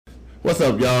What's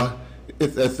up, y'all?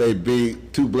 It's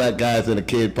SAB, Two Black Guys and a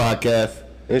Kid podcast.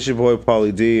 It's your boy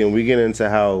Paulie D, and we get into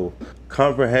how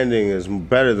comprehending is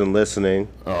better than listening.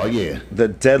 Oh, yeah. The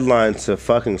deadline to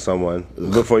fucking someone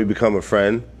before you become a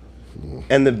friend.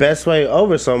 And the best way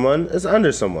over someone is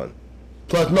under someone.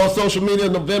 Plus, no social media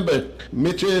in November.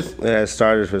 Mitch is. It has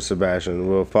started for Sebastian.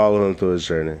 We'll follow him through his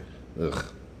journey. Ugh.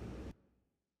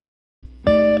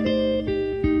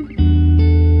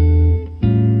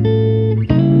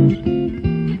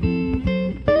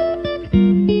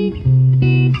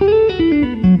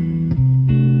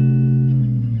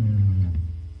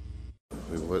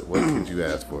 What could you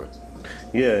ask for?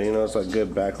 Yeah, you know, it's like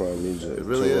good background music. It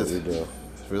really is. What we do. It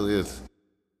really is.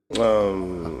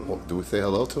 Do we say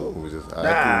hello to him? We just.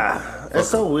 It's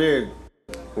so weird,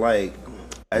 like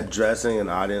addressing an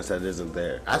audience that isn't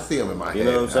there. I see him in my head. You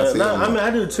know what I'm saying? No, I mean,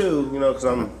 I do too. You know, because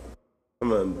I'm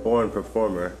a born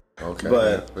performer. Okay,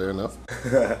 but fair enough.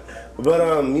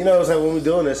 But you know, it's like when we're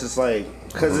doing this, it's like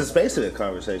because it's basically a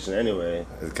conversation anyway.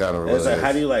 It kind of. And it's like,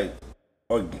 how do you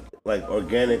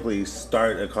organically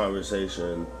start a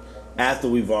conversation after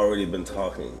we've already been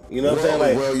talking? You know what I'm saying?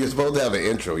 Like, well, you're supposed to have an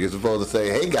intro. You're supposed to say,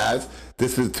 "Hey guys,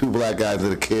 this is Two Black Guys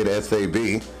and a Kid, SAB."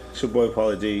 It's your boy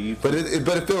Paulie D. But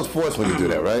it feels forced when you do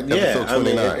that, right? Yeah, Episode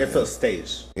 29. I mean, it feels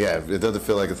staged. Yeah, it doesn't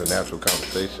feel like it's a natural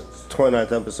conversation.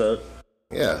 29th episode.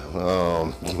 Yeah,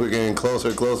 we're getting closer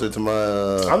and closer to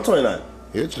my. I'm 29.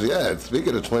 Yeah,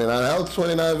 speaking of 29, how's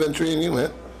 29 been treating you,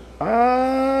 man?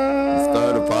 Started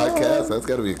Start a podcast. That's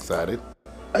got to be exciting.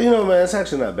 You know, man, it's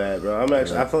actually not bad, bro. I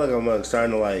feel like I'm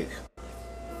starting to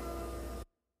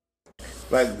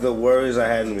like the worries I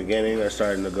had in the beginning are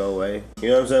starting to go away. You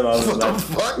know what I'm saying? All What like, the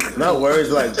fuck? not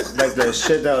worries, like the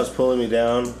shit that was pulling me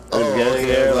down in the beginning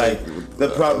there. Like the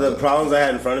problems I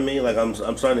had in front of me, like I'm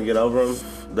starting to get over them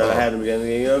that I had in the beginning.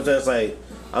 You know what I'm saying? It's like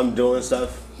I'm doing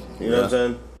stuff. You know what I'm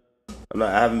saying?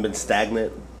 I haven't been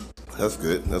stagnant. That's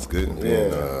good. That's good.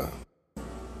 Being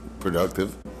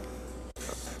productive.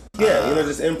 Yeah, you know,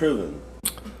 just improving.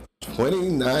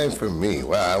 29 for me.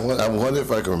 Wow, I wonder if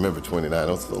I can remember 29. That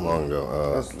was so long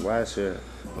ago. That's last year.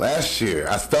 Last year,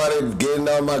 I started getting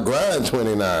on my grind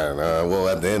 29. Well,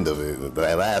 at the end of it, the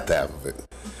last half of it,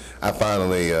 I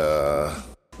finally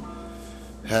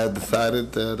had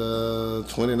decided that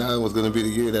 29 was going to be the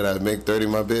year that I'd make 30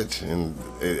 my bitch. And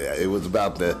it was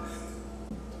about the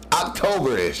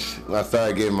October-ish when I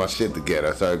started getting my shit together.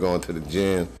 I started going to the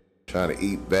gym, trying to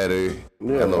eat better.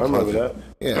 Yeah, I remember that.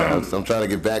 Yeah, I'm trying to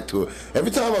get back to it.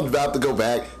 Every time I'm about to go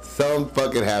back, something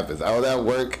fucking happens. I was at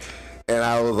work, and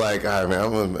I was like, all right,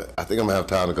 man, I think I'm going to have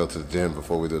time to go to the gym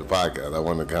before we do the podcast. I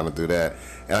want to kind of do that.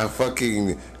 And I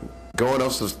fucking going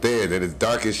up some stairs, and it's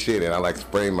dark as shit, and I like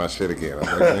spraying my shit again.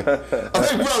 I'm like,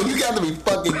 bro, you got to be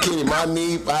fucking kidding. My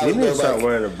knee. You need to start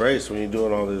wearing a brace when you're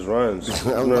doing all these runs.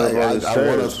 I'm like, I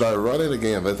want to start running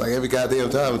again, but it's like every goddamn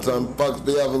time something fucks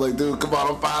me up. I'm like, dude, come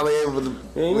on, I'm finally able to.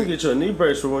 Yeah, you can get you a knee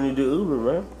brace for when you do Uber,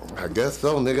 man. I guess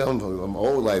so, nigga. I'm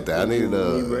old like that. I need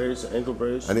knee brace, ankle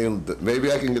brace.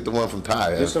 Maybe I can get the one from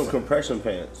Ty. Get some compression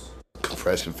pants.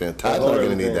 Compression pants. Ty's not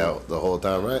gonna need that the whole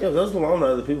time, right? Yeah, those belong to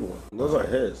other people. Those aren't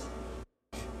his.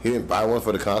 He didn't buy one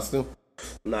for the costume?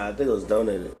 Nah, I think it was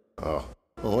donated. Oh,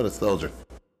 what a soldier.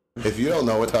 If you don't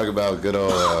know, we're talking about good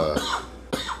old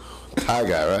Ty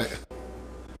guy, right?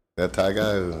 That Ty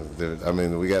guy? I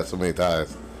mean, we got so many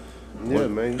ties. Yeah,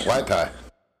 man. White tie.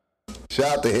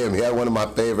 Shout out to him. He had one of my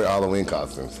favorite Halloween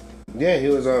costumes. Yeah, he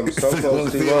was Stone Cold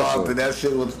Steve Austin. That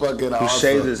shit was fucking awesome. He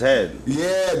shaved his head.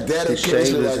 Yeah,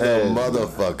 dedication like a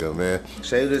motherfucker, man.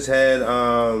 Shaved his head,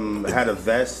 had a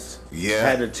vest. Yeah.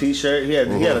 Had a t-shirt. He had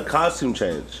a costume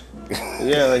change.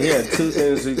 Yeah, like he had two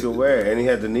things he could wear, and he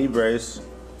had the knee brace.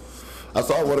 I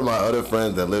saw one of my other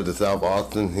friends that lived in South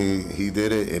Austin. He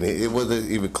did it, and it wasn't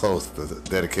even close to the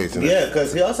dedication. Yeah,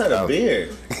 because he also had a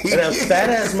beard and a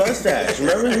fat-ass mustache.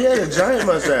 Remember? He had a giant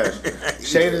mustache.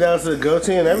 Shaved it down to the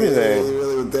goatee and everything. Yeah, he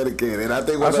really was dedicated. And I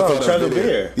think when I saw him chug a video,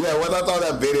 beer. Yeah, when I saw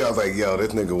that video, I was like, yo,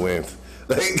 this nigga wins.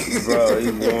 Like, bro,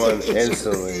 he won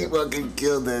instantly. He fucking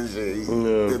killed that shit. He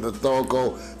did the Stone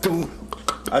Cold.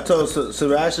 I told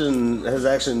Sebastian has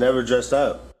actually never dressed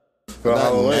up for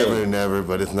Halloween. Never,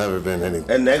 but it's never been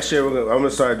anything. And next year I'm gonna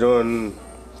start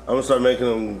making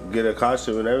him get a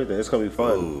costume and everything. It's gonna be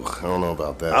fun. Ooh, I don't know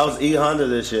about that. I was E Honda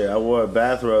this year. I wore a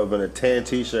bathrobe and a tan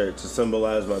T-shirt to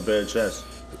symbolize my bare chest.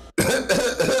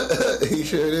 He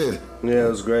sure did. Yeah, it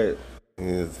was great.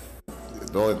 Yeah.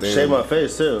 The only thing shaved my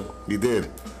face too. He did.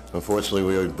 Unfortunately,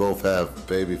 we both have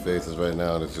baby faces right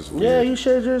now, and it's just weird. Yeah, you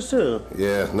shaved yours too.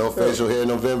 Yeah, no facial hair in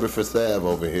November for Sav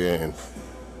over here, and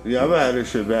yeah, I'm gonna have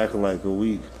this shit back in like a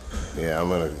week. Yeah, I'm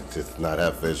gonna just not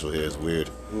have facial hair. It's weird.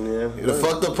 Yeah. The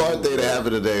fucked up part thing that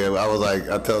happened today, I was like,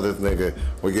 I tell this nigga,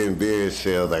 we're getting beer and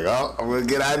shit. I was like, oh, I'm gonna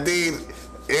get ID'd.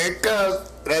 Here it comes.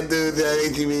 That dude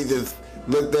at HEB just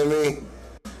looked at me,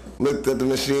 looked at the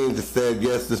machine, just said,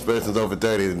 yes, this person's over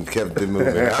 30, and kept it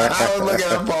moving. I was looking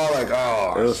at Paul like,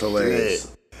 oh, it was hilarious.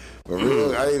 Shit. For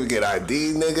real, I didn't even get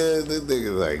ID, nigga. This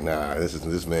nigga's like, nah,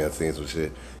 this man seen some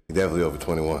shit. He definitely over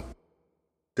 21.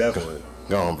 Definitely.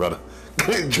 Go on, brother.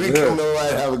 Drink your Miller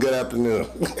Lite. Have a good afternoon.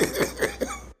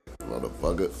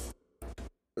 Motherfucker.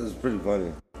 This is pretty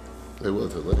funny. It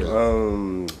was. Look at it.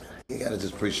 You gotta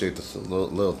just appreciate the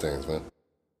little things, man.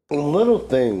 Little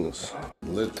things.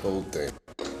 Little thing.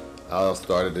 I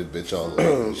started this bitch all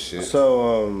over shit.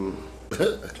 So,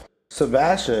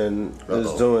 Sebastian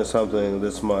is doing something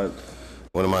this month.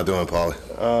 What am I doing,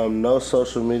 Paulie? No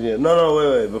social media. No,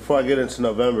 wait. Before I get into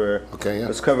November, okay, yeah.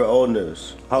 Let's cover old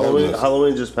news.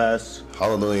 Halloween just passed.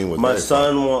 Halloween was my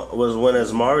son went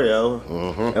as Mario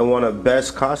and won a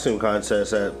best costume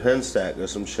contest at Penn Stack or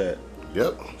some shit.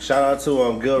 Yep. Shout out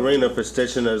to Gil Rena for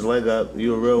stitching his leg up.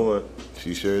 You a real one.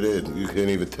 She sure did. You couldn't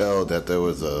even tell that there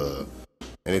was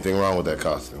anything wrong with that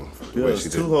costume. Yeah,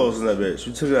 there's two holes in that bitch.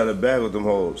 You took it out of the bag with them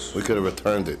holes. We could have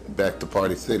returned it back to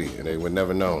Party City, and they would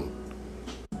never known.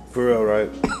 For real, right?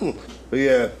 But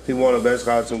yeah, he won a best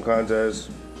costume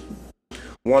contest.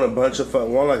 Won a bunch of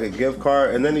fun. Won like a gift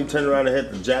card, and then he turned around and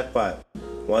hit the jackpot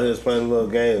while he was playing little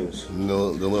games. The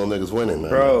little nigga's winning,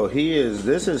 man. Bro,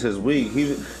 this is his week.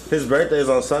 His birthday's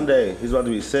on Sunday. He's about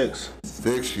to be 6.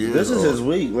 6 years. This is his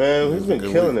week, man. He's been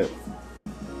killing it.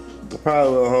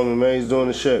 Probably little homie, man. He's doing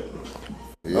the shit.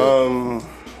 Yeah.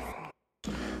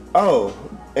 Oh,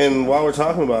 and while we're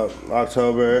talking about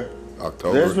October,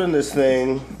 there's been this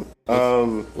thing.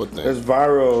 What thing? This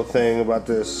viral thing about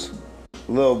this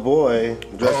little boy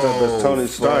dressed up as Tony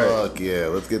Stark. Fuck yeah,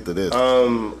 let's get to this.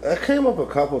 It came up a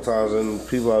couple times and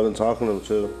people I've been talking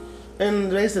to. And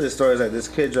basically the story is like this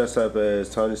kid dressed up as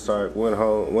Tony Stark, went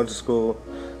to school,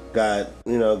 got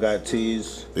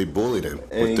teased. They bullied him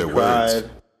and with their cried, words.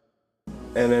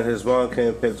 And then his mom came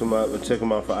and picked him up and took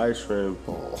him out for ice cream.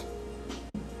 Oh.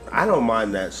 I don't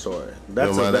mind that story.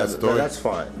 That story? That's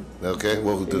fine. Okay,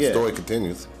 well the story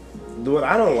continues. What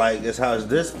I don't like is how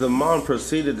the mom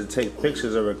proceeded to take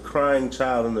pictures of a crying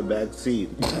child in the back seat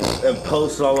and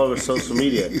post it all over social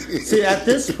media. See, at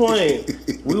this point,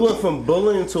 we went from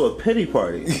bullying to a pity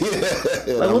party.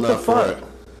 Yeah, like, what the fuck?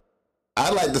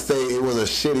 I'd like to say it was a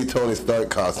shitty Tony Stark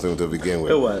costume to begin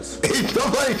with. It was.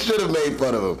 Somebody should have made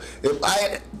fun of him.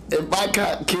 If my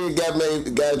kid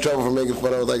got in trouble for making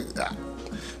fun of him, I was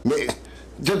like,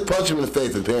 just punch him in the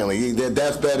face. Apparently,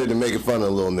 that's better than making fun of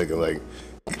a little nigga. Like,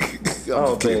 I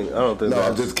don't think. No,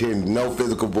 I'm just kidding. No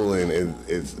physical bullying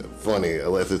is funny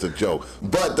unless it's a joke.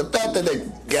 But the fact that they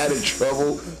got in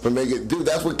trouble for making, dude,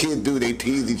 that's what kids do. They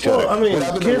tease each other. I mean,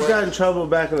 kids got in trouble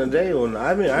back in the day when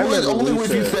I remember only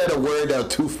if you said a word out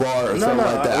too far or something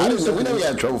like that. We never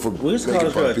got in trouble for. We used to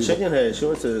call her a chicken head. She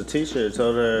went to the teacher,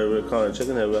 told her we were calling her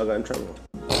chicken head. We all got in trouble.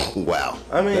 Wow.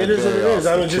 I mean, it is what it is.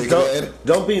 I mean, just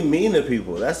don't be mean to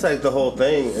people. That's like the whole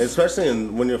thing, especially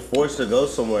when you're forced to go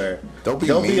somewhere. Don't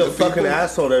be a fucking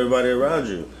asshole to everybody around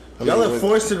you. Y'all are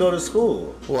forced to go to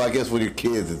school. Well, I guess with your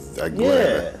kids, it's like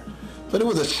whatever. But it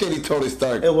was a shitty Tony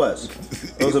Stark. It was.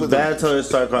 It was a bad Tony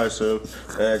Stark costume,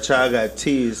 and that child got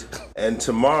teased. And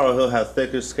tomorrow he'll have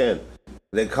thicker skin.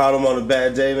 They caught him on a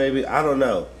bad day, maybe. I don't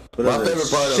know. But my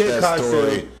favorite part of that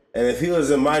story. And if he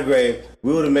was in my grade,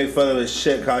 we would have made fun of his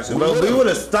shit costume. But we would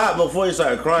have stopped before he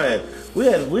started crying. We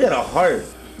had a heart.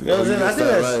 You know what I'm saying? I think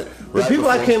that's the people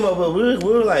I came up with.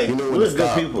 We were like, we were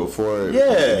good people. Before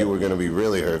you were gonna be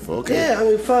really hurtful. Okay. Yeah, I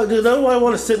mean, fuck, dude. Nobody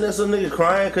want to sit next to some nigga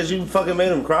crying because you fucking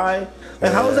made him cry.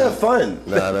 And how was that fun?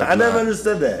 I never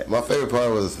understood that. My favorite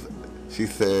part was she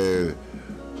said,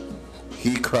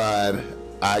 he cried,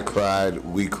 I cried,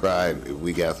 we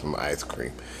got some ice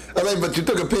cream. I was like, but you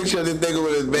took a picture of this nigga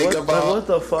with his makeup on. What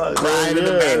the fuck? Crying in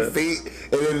the back seat.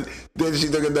 And then she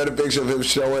took another picture of him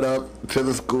showing up to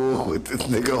the school with this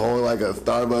nigga holding like a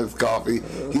Starbucks coffee.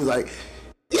 He's like,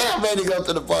 yeah, I'm ready to go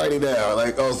to the party now.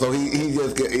 Like, oh, so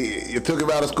he took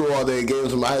him out of school all day, gave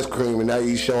him some ice cream, and now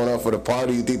he's showing up for the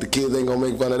party. You think the kids ain't gonna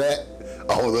make fun of that?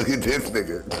 Oh, look at this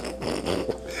nigga.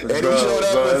 And he showed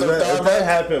up with some Starbucks. If that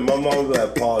happened, my mom would be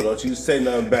like, Paul, don't you say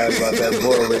nothing bad about that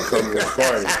boy when they come to the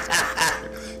party.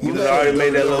 You already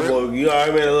made that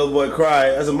little boy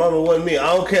cry. I said, Mama, it wasn't me.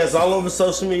 I don't care. It's all over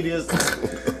social media.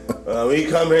 When he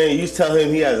come here and you tell him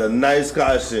he has a nice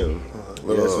costume.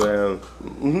 Yes, ma'am.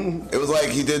 It was like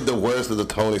he did the worst of the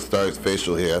Tony Stark's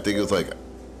facial hair. I think it was like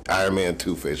Iron Man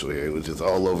 2 facial hair. It was just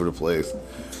all over the place.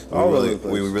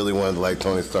 We really wanted to like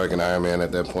Tony Stark and Iron Man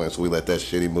at that point, so we let that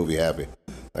shitty movie happen.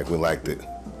 Like, we liked it.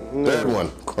 Third one,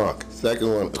 crunk.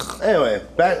 Second one. Anyway,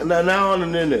 back now on the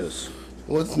new news.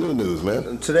 What's new news,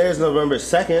 man? Today is November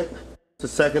 2nd. It's the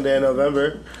second day of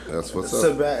November. That's what's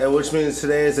up. Which means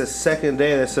today is the second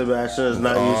day that Sebastian has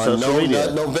not used social media.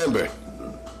 Not November.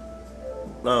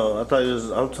 No, I thought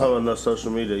I'm talking about no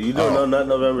social media. You doing no nut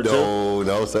November too?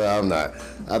 No, sir, I'm not.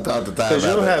 I thought the time. Because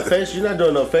you don't have face. You're not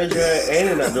doing no face, and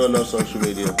you're not doing no social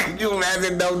media. Can you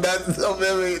imagine no nut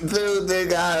November too?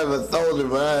 Nigga, I am a soldier,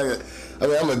 man. I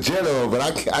mean, I'm a general, but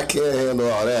I can't handle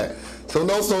all that. So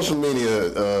no social media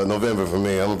November for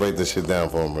me. I'm gonna break this shit down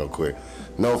for him real quick.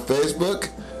 No Facebook,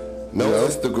 no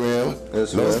Instagram,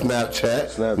 no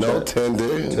Snapchat, no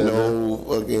Tinder, no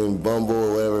fucking Bumble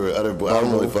or whatever other. I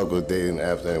don't really fuck with dating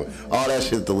apps anyway. All that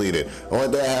shit's deleted. The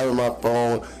only thing I have on my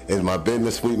phone is my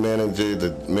business suite manager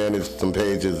to manage some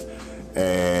pages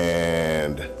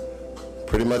and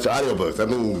pretty much audiobooks. I've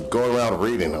been going around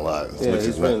reading a lot. Yeah,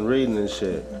 he's been reading and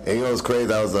shit. And you know what's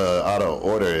crazy? I was out of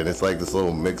order, and it's like this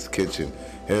little mixed kitchen.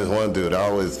 And there's one dude, I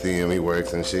always see him, he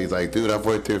works, and she's like, dude, I've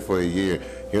worked here for a year.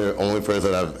 You're the only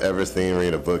person I've ever seen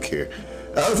read a book here.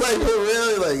 I was like, well,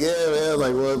 really? Like, yeah, man.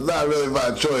 Like, well, it's not really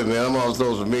my choice, man. I'm on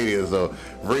social media, so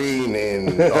reading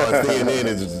and on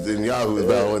CNN and Yahoo is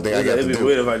about the only thing I got to do. It'd be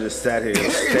weird if I just sat here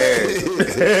and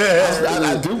stared.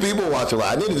 I do people watch a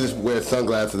lot. I need to just wear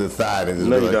sunglasses inside and just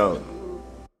No, you don't.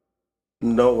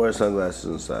 Don't wear sunglasses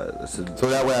inside. So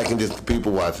that way I can just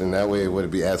people watch, and that way it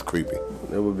wouldn't be as creepy.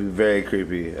 It would be very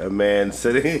creepy. A man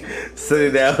sitting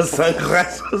down with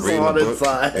sunglasses reading on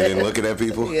inside. And then looking at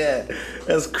people? Yeah.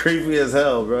 That's creepy as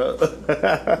hell, bro.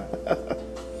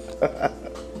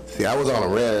 See, I was on a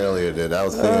rant earlier that I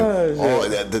was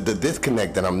saying, the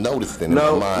disconnect that I'm noticing in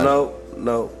my mind.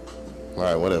 No. All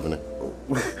right, whatever then.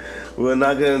 We're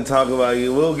not going to talk about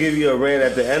you. We'll give you a rant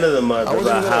at the end of the month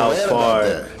about how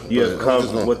far you have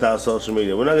come without social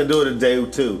media. We're not going to do it a day or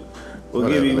two.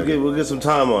 We'll get some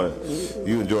time on it.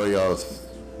 You enjoy y'all's.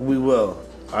 We will.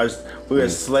 We are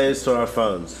slaves to our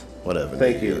phones. Whatever.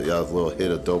 Thank you. Y'all's little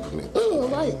hit of dopamine.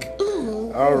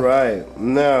 All right.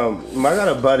 Now, I got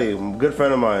a buddy, a good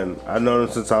friend of mine. I've known him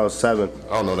since I was 7.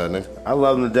 I don't know that nigga. I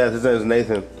love him to death. His name is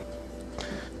Nathan.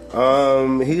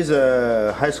 He's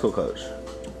a high school coach.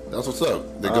 That's what's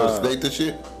up. They go to state this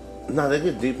year? No, they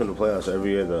get deep in the playoffs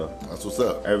every year, though. That's what's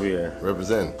up. Every year.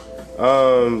 Representing.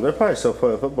 They're probably still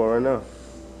playing football right now.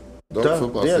 They're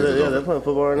playing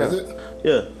football right now. Is it?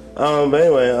 Yeah. But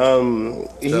anyway,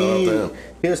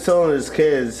 he was telling his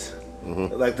kids,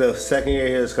 like the second year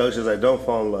he was coaching, like, don't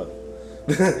fall in love.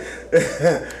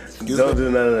 Don't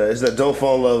do none of that. He said, don't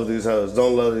fall in love with these hoes.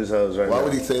 Don't love these hoes right now. Why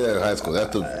would he say that in high school?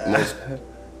 That's the most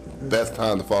best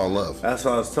time to fall in love. That's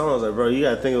what I was telling him. I was like, bro, you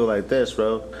gotta think of it like this,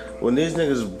 bro. When these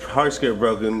niggas' hearts get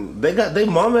broken, they got their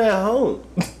mama at home.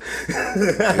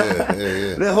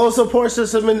 Yeah. Their whole support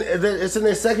system, it's in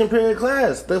their second period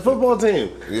class. The football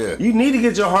team. Yeah. You need to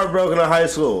get your heart broken in high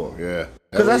school. Yeah.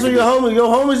 Because that's what your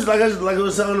homies, like I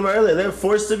was telling them earlier, they're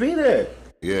forced to be there.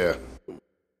 Yeah.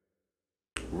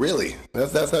 Really?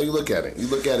 That's how you look at it. You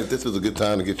look at it, this is a good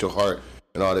time to get your heart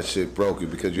and all that shit broken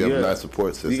because you have a nice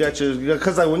support system.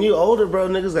 Because like when you older, bro,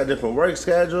 niggas got different work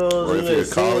schedules. Or if you're in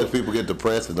college, people get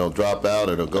depressed and they'll drop out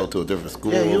or they'll go to a different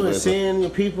school. Yeah, you ain't seeing your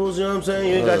peoples, you know what I'm saying?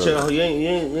 You ain't got you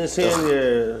ain't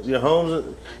seeing your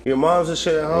homes, your moms and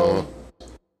shit at home.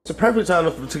 It's a perfect time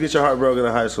to get your heart broken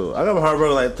in high school. I got my heart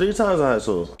broken like 3 times in high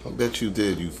school. I bet you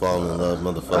did. You fall in love,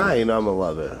 motherfucker. I ain't know I'm gonna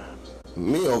love it.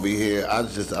 Me over here, I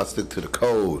stick to the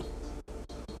code.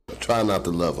 I try not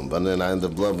to love them, but then I end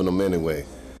up loving them anyway.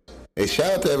 Hey,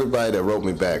 shout out to everybody that wrote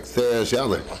me back. Sarah,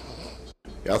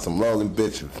 y'all some lonely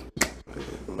bitches.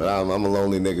 But I'm a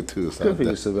lonely nigga too. So good for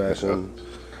you, Sebastian.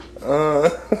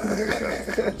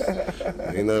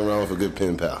 Ain't nothing wrong with a good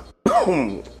pen pal.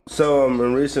 So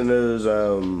in recent news,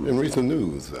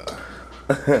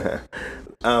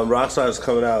 Rockstar's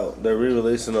coming out. They're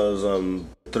re-releasing those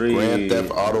 3 Grand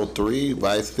Theft Auto 3,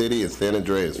 Vice City, and San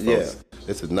Andreas, folks. Yeah.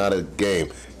 This is not a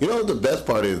game. You know what the best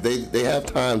part is? They have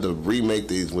time to remake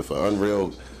these with an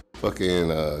Unreal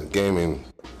fucking gaming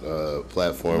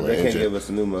platform. They can't give us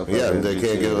a new one. Yeah, they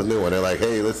can't give us a new one. They're like,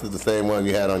 hey, this is the same one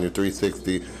you had on your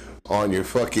 360, on your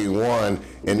fucking one,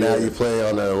 and now you play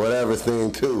on the whatever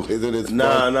thing too. Isn't it?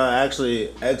 No. Actually,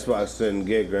 Xbox didn't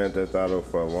get Grand Theft Auto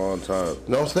for a long time.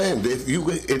 No, I'm saying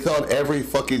it's on every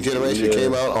fucking generation. It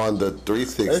came out on the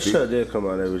 360. It sure did come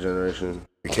out every generation.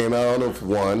 It came out on the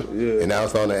 1, and now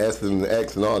it's on the S and the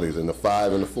X and all these, and the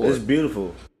 5 and the 4. It's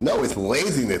beautiful. No, it's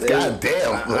laziness. God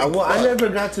damn. I never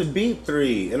got to beat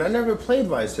 3, and I never played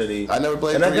Vice City. I never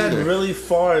played 3 And I got really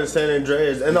far in San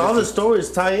Andreas, and all the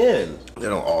stories tie in. They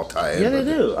don't all tie in. Yeah, they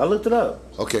do. I looked it up.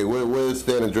 Okay, where does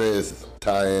San Andreas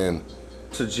tie in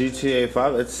to GTA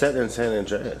 5. It's set in San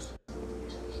Andreas.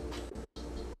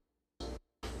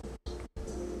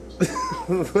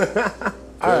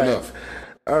 Fair enough.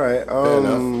 All right. Fair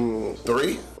enough.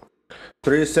 3?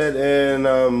 3 is set in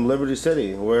Liberty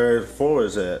City, where 4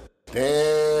 is at.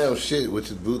 Damn shit,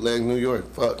 which is bootleg New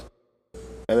York. Fuck.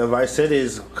 And then Vice City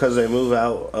is because they move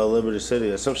out of Liberty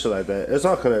City or some shit like that. It's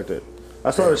all connected. I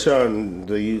saw the show on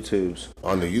the YouTubes.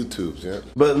 On the YouTubes, yeah.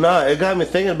 But no, it got me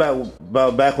thinking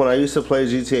about back when I used to play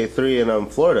GTA 3 in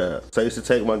Florida. So I used to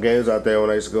take my games out there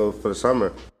when I used to go for the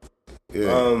summer.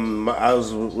 Yeah. We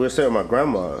were staying with my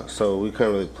grandma, so we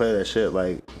couldn't really play that shit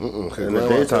like in the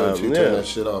daytime. daytime. Turn that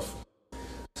shit off.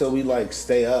 So we like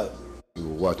stay up. You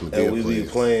were watching the And we'd be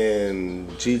playing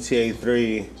GTA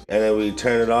 3, and then we'd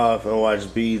turn it off and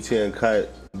watch BET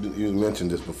Uncut. You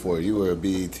mentioned this before. You were a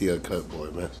BET Uncut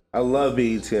boy, man. I love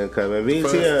BET Uncut, man.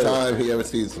 First time he ever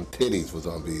seen some titties was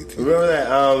on BET. Remember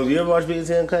that? You ever watch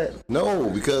BET Uncut? No,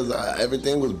 because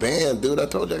everything was banned, dude. I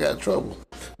told you I got in trouble.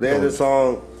 They had this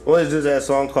song. What is that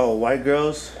song called? White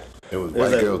Girls? It was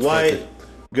White Girls. White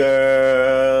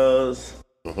Girls.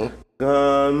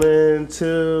 Come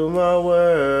into my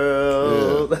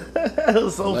world. Yeah. It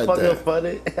was so like fucking that.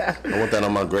 funny. I want that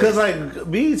on my grave. Because like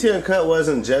BET Uncut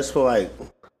wasn't just for like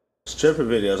stripper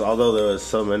videos, although there was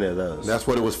so many of those. That's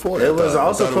what it was for. It was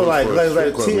also for like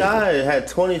T.I. music. had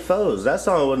 20 foes. That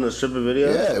song wasn't a stripper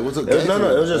video. Yeah, it was a it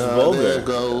was just vulgar. There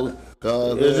goes,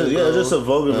 God, It was just a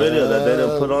vulgar video that they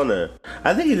didn't put on there.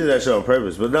 I think he did that shit on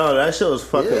purpose, but no, that shit was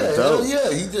fucking dope.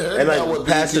 Yeah, he did. And like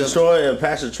Pastor Troy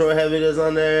had videos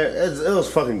on there. It was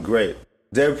fucking great.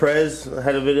 Dead Prez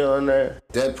had a video on there.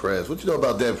 Dead Prez. What you know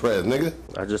about Dead Prez, nigga?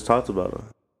 I just talked about them.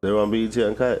 They were on BET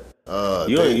Uncut.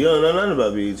 You don't know nothing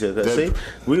about BET Uncut. See,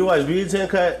 we watched BET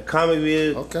Uncut, Comic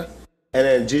View, okay, and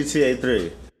then GTA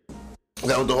 3.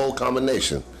 That was the whole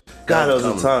combination. God, those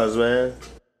were times, man.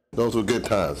 Those were good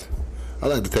times. I'd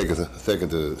like to take a second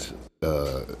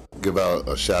to give out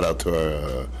a shout out to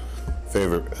our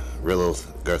favorite Rillos,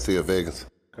 Garcia Vegas.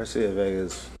 Garcia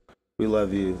Vegas, we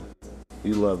love you.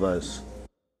 You love us.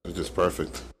 It's just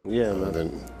perfect. Yeah, man.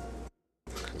 Then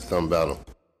there's something about him.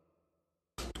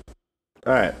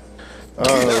 All right.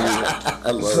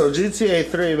 So GTA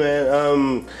 3, man.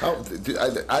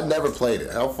 I never played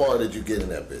it. How far did you get in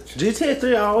that bitch? GTA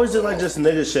 3, I always did like just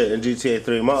nigga shit in GTA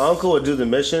 3. My uncle would do the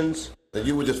missions. And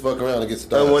you would just fuck around and get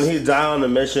stars. And when he die on the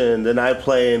mission, then I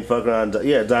play and fuck around.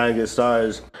 Yeah, die and get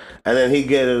stars. And then he'd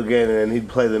get it again, and then he'd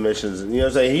play the missions. You know what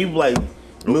I'm saying? He'd like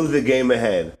move the game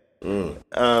ahead. And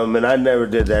I never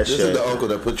did that shit. This is the uncle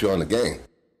that put you on the game.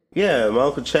 Yeah, my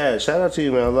Uncle Chad. Shout out to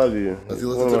you, man. I love you. Does he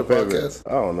listen to the podcast?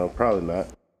 I don't know. Probably not.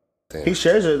 Damn. He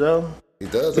shares it, though. He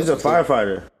does? He's a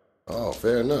firefighter. Oh,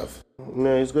 fair enough.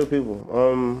 Yeah, he's good people.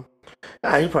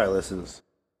 He probably listens.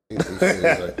 He's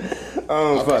like,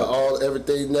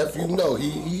 everything nephew know.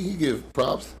 He give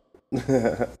props.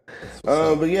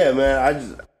 But yeah,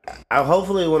 man, I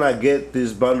hopefully when I get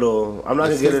this bundle, I'm not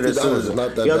gonna get it as soon as I'm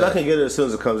not gonna get it as soon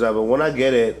as it comes out. But when I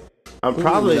get it, I'm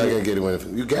probably not gonna get it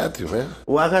when you got to, man.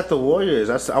 Well, I got the Warriors.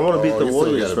 I want to beat the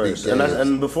Warriors first,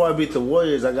 and before I beat the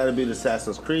Warriors, I got to beat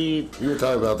Assassin's Creed. You were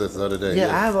talking about this the other day.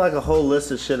 Yeah, I have like a whole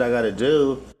list of shit I got to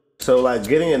do. So like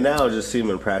getting it now just seems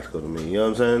impractical to me. You know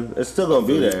what I'm saying? It's still gonna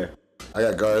be there. I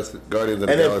got Guardians of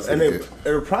the Galaxy. And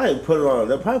it'll probably put it on.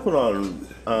 They'll probably put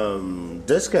on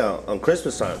discount on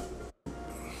Christmas time.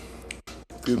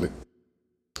 Excuse me.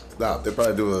 Stop. They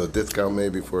probably do a discount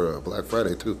maybe for Black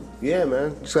Friday too. Yeah,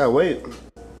 man. Just gotta wait.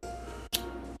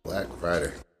 Black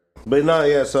Friday. But no,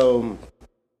 yeah. So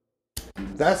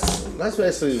that's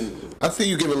basically. I see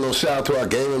you giving a little shout out to our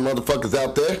gaming motherfuckers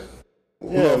out there.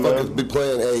 Yeah, motherfuckers man. be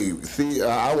playing. Hey, see,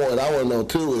 I want to know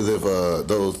too is if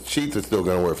those cheats are still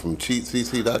gonna work from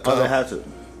cheatcc.com. Oh, they have to.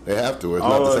 They have to. It's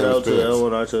not the same experience.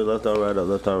 L1, R2, left on, right up,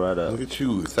 left on, right up. Look at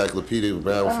you, Encyclopedia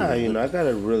Brown. I got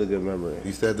a really good memory.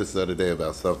 You said this the other day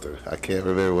about something. I can't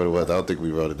remember what it was. I don't think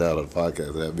we wrote it down on the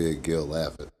podcast. That me and Gil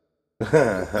laughing. I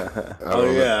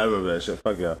remember that shit.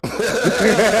 Fuck y'all.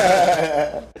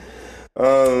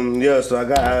 Yeah, so I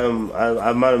got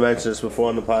I might have mentioned this before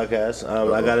on the podcast.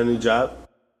 I got a new job.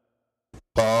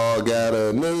 Paul got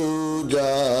a new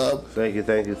job. Thank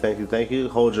you.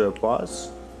 Hold your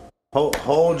applause.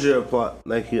 Hold your applause.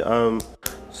 Thank you.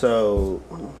 So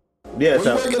yeah, Where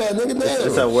you working at, nigga?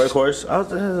 It's at Workhorse.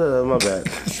 My bad.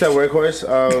 It's at Workhorse.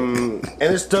 And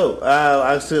it's dope.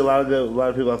 I see a lot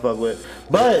of people I fuck with,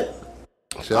 but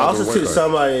I also see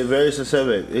somebody very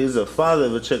specific. He's the father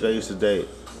of a chick I used to date.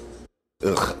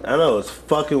 Ugh. I know, it's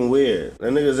fucking weird.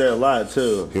 That nigga's there a lot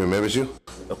too. He remembers you?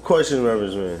 Of course he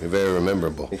remembers me. You're very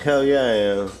rememberable. Hell yeah I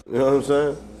am. You know what I'm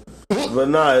saying? But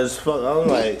nah, it's fuck. I'm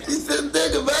like, he said,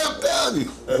 nigga, man, I'm telling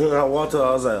you. and I walked up,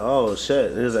 I was like, oh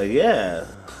shit. He was like, yeah.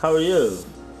 How are you?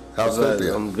 I How's was like,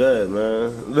 Cynthia? I'm good,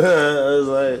 man. I was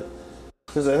like,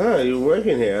 he was like, huh, you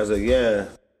working here? I was like, yeah.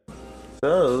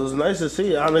 So it was nice to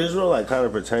see you. I mean, he's real like kind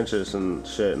of pretentious and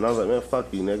shit. And I was like, man, fuck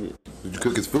you, nigga. Did you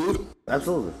cook his food?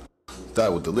 Absolutely.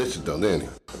 Thought it was delicious though, didn't he?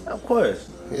 Of course.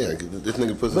 Yeah, this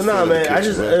nigga puts But his nah, food in man, the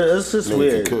kitchen, man. it's just Nigga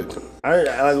weird. can cook.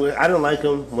 I didn't like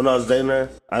him when I was dating her.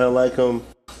 I didn't like him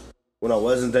when I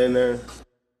wasn't dating her.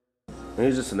 And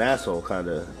he's just an asshole, kind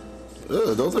of.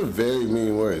 Ugh, those are very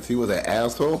mean words. He was an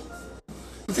asshole.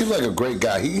 He seems like a great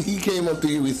guy. He came up to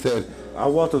you. He said, I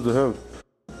walked up to him.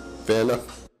 "Fair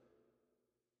enough."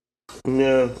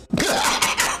 Yeah.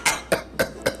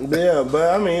 Yeah,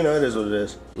 but I mean, you know, it is what it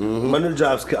is. My new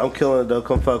job's, I'm killing it though.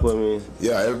 Come fuck with me.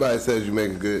 Yeah, everybody says you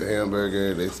make a good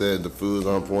hamburger. They said the food's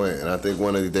on point, and I think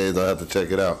one of these days I'll have to check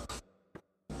it out.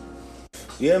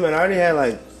 Yeah, man, I already had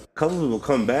like a couple people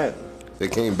come back. They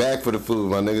came back for the food,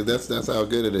 my nigga. That's how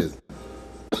good it is.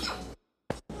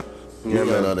 Yeah, Me, on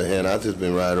man. the other hand, I've just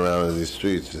been riding around in these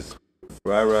streets, just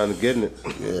Right around and getting it.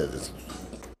 just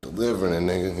delivering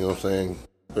it, nigga. You know what I'm saying?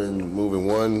 Been moving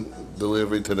one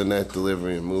delivery to the next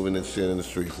delivery and moving this shit in the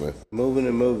streets, man. Moving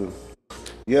and moving.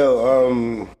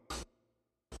 Yo,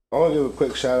 I want to give a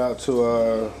quick shout out to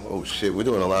Oh shit, we're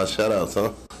doing a lot of shout outs,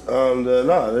 huh?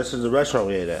 this is the restaurant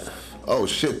we ate at. Oh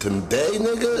shit, today,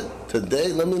 nigga? Today?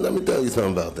 Let me tell you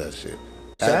something about that shit.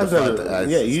 I So had I've to fight never, the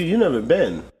ISIS. yeah, you never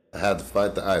been. I had to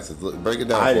fight the ISIS. Look, break it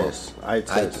down ITIS. for me.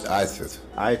 ITIS. ISIS.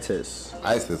 ITIS.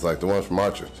 ISIS, like the ones from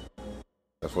Archers.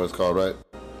 That's what it's called, right?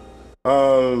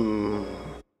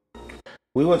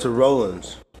 We went to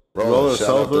Roland's. Roland, shout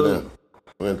Soul out to Food. them.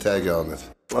 We're gonna tag you on this.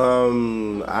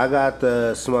 I got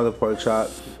the smothered pork chop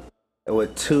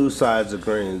with 2 sides of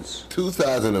greens. 2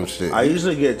 sides of them shit. I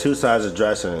usually get 2 sides of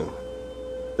dressing.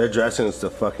 Their dressing is to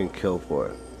fucking kill for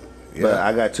it. Yeah. But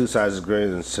I got 2 sides of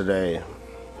greens today.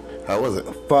 How was it?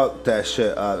 Fuck that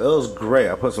shit up. It was great.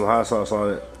 I put some hot sauce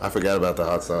on it. I forgot about the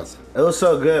hot sauce. It was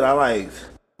so good. I like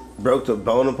broke the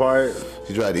bone apart.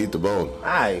 He tried to eat the bone.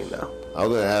 I ain't know. I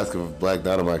was gonna ask if Black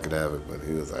Dynamite could have it, but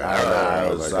he was like, I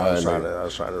was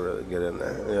trying to really get in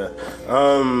there.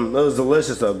 Yeah. It was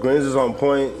delicious though. Greens is on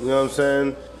point. You know what I'm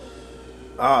saying?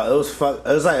 It was fuck. It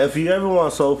was like if you ever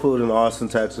want soul food in Austin,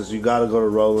 Texas, you gotta go to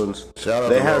Roland's. Shout out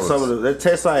They to had Roland's. some of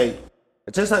the.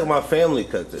 It tastes like my family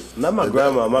cooked it. Not my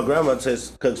grandma. My grandma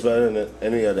cooks better than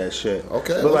any of that shit.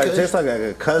 Okay, But like okay. it tastes like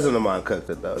a cousin of mine cooked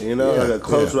it though. You know, Yeah, like a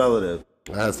close yeah. relative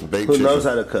I had some baked who chicken. knows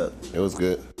how to cook. It was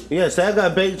good. Yes, I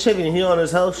got baked chicken. He on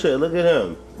his health shit. Look at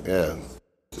him Yeah.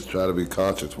 Just try to be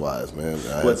conscious wise, man.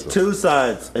 I had with some- 2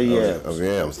 sides of yams. Of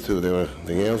yams too. The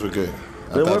yams were good.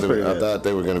 They were pretty I good. thought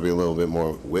they were gonna be a little bit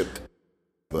more whipped,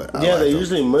 but I Yeah, liked they're them.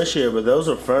 usually mushier, but those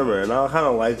are firmer, and I kind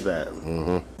of like that.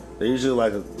 Mm-hmm. They're usually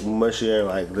like a mushier,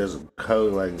 like there's a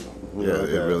coat, like you know, Yeah, like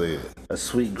it really is. a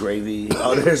sweet gravy.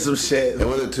 Oh, there's some shit. It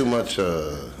wasn't too much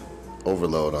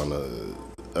overload on the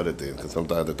other things, because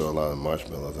sometimes they throw a lot of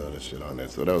marshmallows and other shit on there,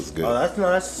 so that was good. Oh, that's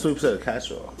a sweet potato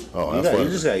casserole. Oh, you that's what-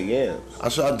 you just got yams.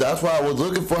 That's why I was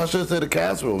looking for. I should have said the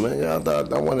casserole, man. Yeah,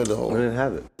 I wanted the I whole. didn't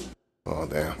have it. Oh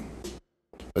damn!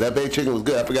 But that baked chicken was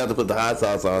good. I forgot to put the hot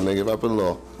sauce on, nigga. If I put a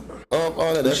little on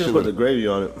it, You that should shit put would. the gravy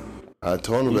on it. I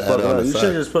told him You, to add it on the should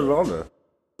side. just put it on there.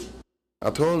 I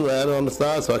told him to add it on the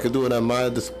side so I could do it at my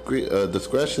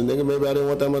discretion, nigga. Maybe I didn't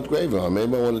want that much gravy on.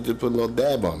 Maybe I wanted to just put a little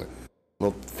dab on it.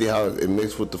 Well, see how it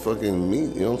mixed with the fucking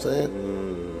meat. You know what I'm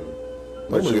saying?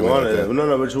 But Don't you look at me like wanted that. it.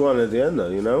 No, but you wanted it at the end though.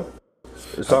 You know,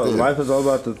 did. life is all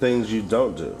about the things you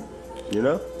don't do. You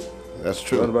know, That's it's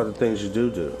true. not about the things you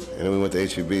do. And then we went to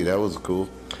HEB. That was cool.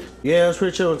 Yeah, it was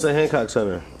pretty chill. Went to Hancock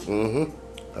Center.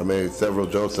 I made several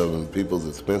jokes of them. People's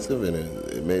expensive, and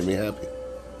it made me happy.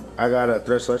 I got a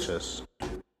tres leches.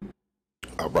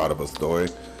 I brought up a story,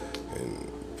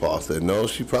 and Paul said, no,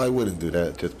 she probably wouldn't do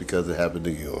that just because it happened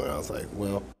to you. And I was like,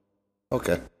 well,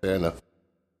 okay, fair enough.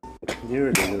 You're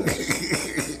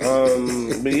ridiculous.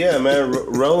 But yeah, man,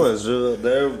 Roland's,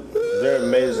 they're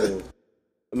amazing.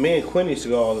 Me and Quinn used to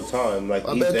go all the time. Like,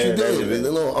 I eat bet there you and did. everything. He's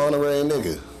a little honorary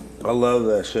nigga. I love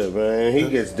that shit, man. He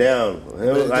gets down.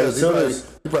 Like, as soon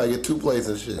as, You probably get 2 plates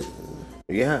and shit.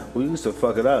 yeah, we used to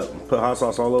fuck it up. Put hot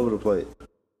sauce all over the plate.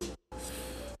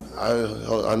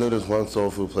 I knew this one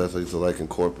soul food place I used to like in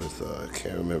Corpus. I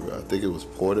can't remember. I think it was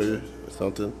Porter or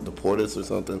something. The Portis or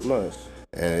something. Nice.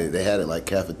 And they had it like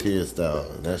cafeteria style.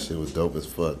 And that shit was dope as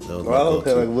fuck. That was my Oh,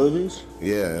 okay, go-to. like Luby's?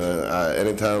 Yeah, and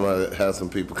anytime I had some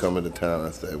people come into town,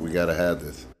 I said, we gotta have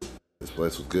this. This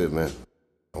place was good, man.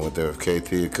 I went there with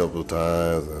KT a couple of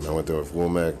times, and I went there with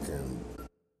Womack, and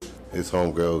his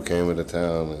homegirl came into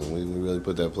town, and we really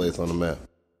put that place on the map.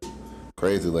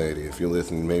 Crazy Lady. If you're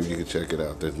listening, maybe you can check it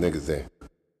out. There's niggas there.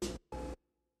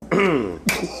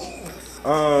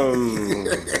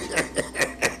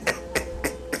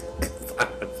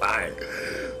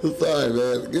 Sorry,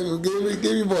 man.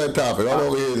 Give me more topic. I'm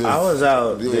over here. I was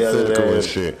out the other day. And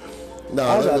shit. No,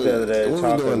 I was out the other day what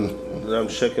talking. We doing? I'm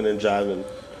shaking and jiving,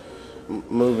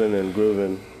 moving and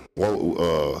grooving.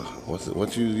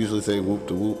 What you usually say? Whoop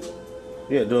to whoop.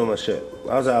 Yeah, doing my shit.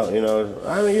 I was out, you know.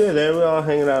 I mean, you were there. We were all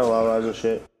hanging out, Wawa's and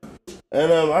shit. And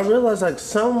I realized like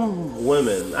some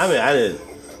women. I mean, I didn't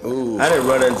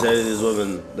run into any of these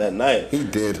women that night. He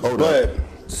did. Hold but up.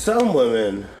 some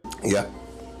women. Yeah.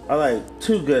 Are like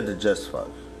too good to just fuck.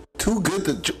 Too good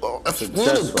to. I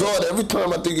swear to God, every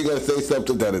time I think you're gonna say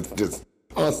something that is just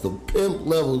on some pimp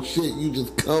level shit, you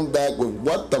just come back with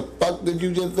what the fuck did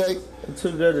you just say?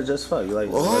 Too good to just fuck. You like?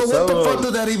 Oh, what the fuck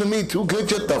does that even mean? Too good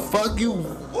just to fuck you?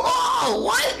 Whoa,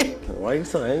 what? Why are you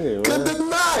so angry, man? Cause they're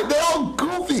not. They're all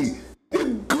goofy. They're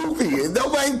goofy, and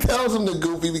nobody tells them they're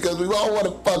goofy because we all want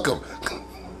to fuck them.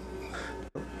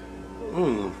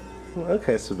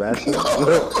 Okay, Sebastian.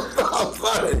 I'm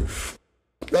sorry.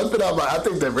 That's been on my. I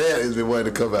think the rant has been wanting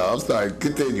to come out. I'm sorry.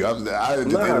 Continue. I'm sorry.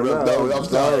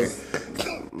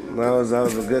 That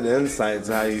was a good insight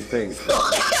to how you think.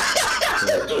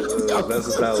 That's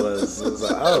what that was. It was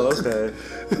like, oh, okay.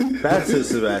 That's who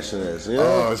Sebastian is. You know?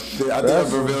 Oh shit! I think I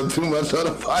revealed too much on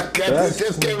the podcast. It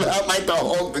just came out like the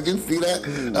Hulk. Did you see that?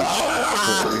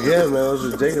 Yeah, man, it was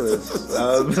ridiculous.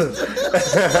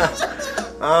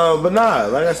 But nah,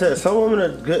 like I said, some women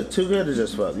are too good to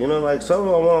just fuck. You know, like some of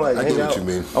them I want to like hang out. What you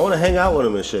mean. I want to hang out with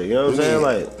them and shit. You know what I'm saying?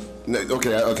 Like,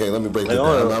 okay. Let me break it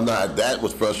down. I'm not. That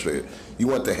was frustrating. You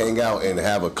want to hang out and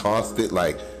have a constant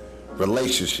like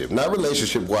relationship, not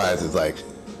relationship wise. It's like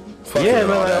fucking yeah,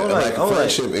 man. all that. Like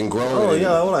friendship and growing. Oh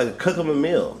yeah, I want to cook them a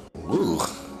meal. Ooh.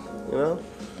 You know,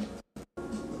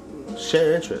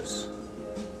 share interests.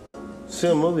 See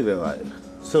a movie they like.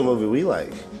 See a movie we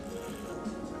like.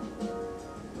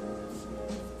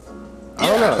 I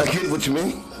don't know. I get what you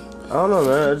mean. I don't know,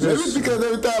 man. Maybe it's because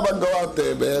every time I go out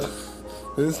there, man,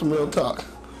 there's some real talk.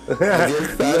 I get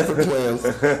excited for plans.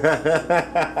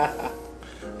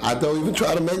 I don't even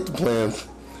try to make the plans.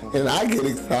 And I get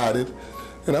excited,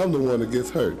 and I'm the one that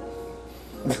gets hurt.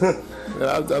 And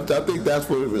I think that's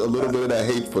where a little bit of that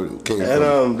hate came from.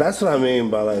 And that's what I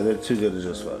mean by like they're too good to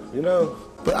just fuck. You know?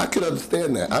 But I can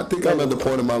understand that. I think I'm at the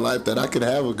point in my life that I could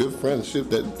have a good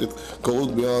friendship that just goes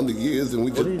beyond the years, and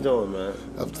we just. What are you doing, man?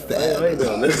 I'm sad. What are you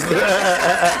doing?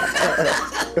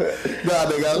 Nah,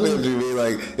 nigga, I know what you mean.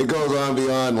 Like it goes on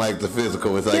beyond like the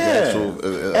physical. It's like actual.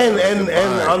 And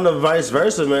on the vice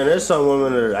versa, man. There's some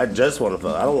women that I just want to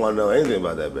fuck. I don't want to know anything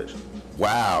about that bitch.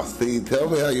 Wow. See, tell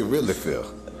me how you really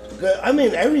feel. I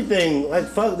mean, everything, like,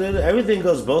 fuck, dude, everything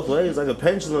goes both ways. Like a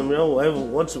pendulum, you know, if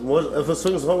it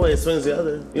swings one way, it swings the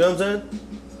other. You know what I'm saying?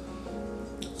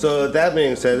 So, that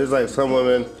being said, there's like some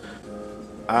women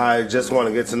I just want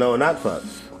to get to know and not fuck.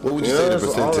 What would you say the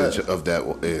percentage of that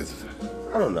is?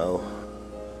 I don't know.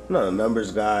 I'm not a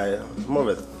numbers guy. I'm more of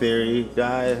a theory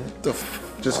guy. I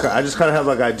just kind of have,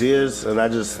 like, ideas, and I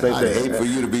just think I'd hate for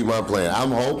you to be my plan.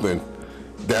 I'm hoping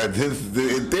that this,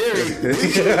 in theory,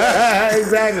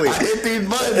 exactly. I hit these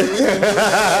buttons.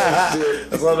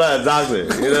 That's why I'm not a doctor.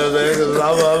 You know what I'm saying?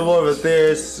 I'm more of a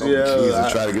theorist. You know,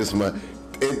 Jesus, try to get some.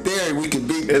 In theory, we can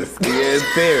beat this. Yeah, in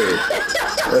theory.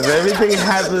 If everything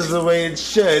happens the way it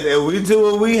should, and we do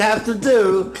what we have to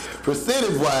do,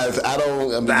 percentage-wise, I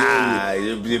don't. I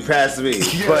mean, you passed me.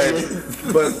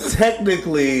 But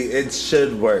technically, it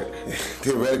should work.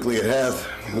 Theoretically, it has.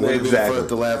 Exactly.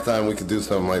 The last time we could do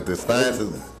something like this, science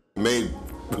has made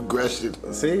progression.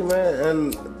 See, man,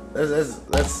 and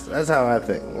that's how I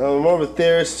think. I'm more of a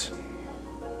theorist.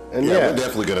 And yeah, we're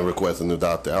definitely gonna request a new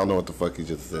doctor. I don't know what the fuck he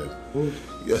just said.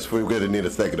 Yes, we're gonna need a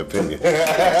second opinion.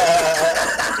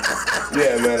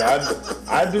 Yeah, man,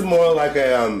 I do more like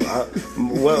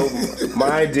well, my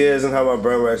ideas and how my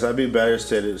brain works. I'd be better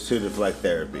suited for like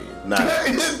therapy, not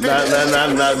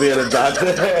being a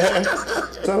doctor.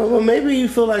 So, well, maybe you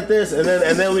feel like this, and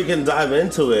then we can dive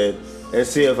into it and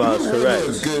see if I was correct.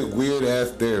 You're a good weird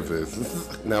ass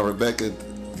therapist. Now, Rebecca,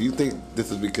 do you think this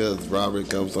is because Robert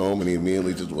comes home and he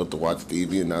immediately just wants to watch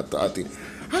TV and not talk to you?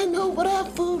 I know, but I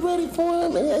have food ready for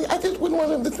him, and I just wouldn't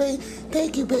want him to say,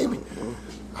 thank you, baby.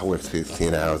 I work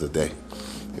 16 hours a day.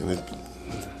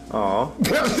 Aw.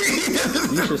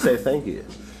 You should say thank you.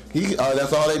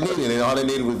 That's all they needed, and all they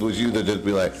needed was you to just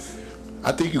be like,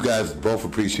 I think you guys both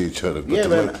appreciate each other. But yeah,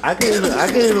 man, I can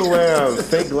even wear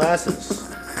fake glasses.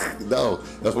 No,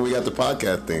 that's where we got the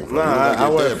podcast thing from. Nah, I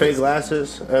wear fake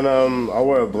glasses, and I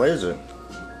wear a blazer.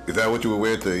 Is that what you would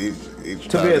wear to each To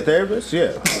time. be a therapist,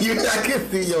 yeah. I can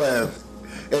see your ass.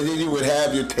 And then you would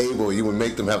have your table. You would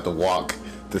make them have to walk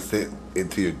to sit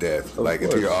into your desk, like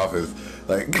into your office.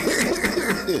 Like,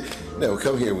 no,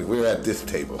 come here. We're at this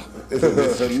table.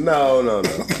 No.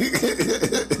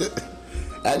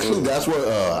 Actually, that's what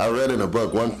I read in a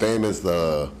book. One famous,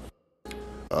 I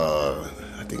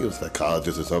think it was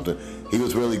psychologist or something. He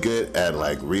was really good at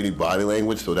like reading body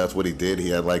language, so that's what he did. He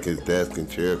had like his desk and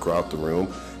chair across the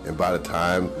room, and by the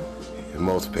time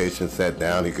most patients sat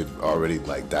down, he could already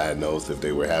like diagnose if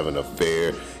they were having an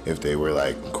affair, if they were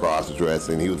like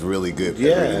cross-dressing. He was really good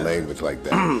at reading language like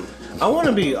that. I want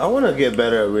to get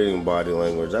better at reading body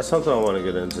language. That's something I want to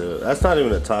get into. That's not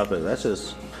even a topic. That's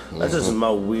just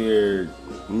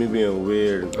me being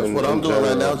weird. That's what I'm doing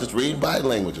right now, just reading body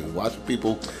language and watching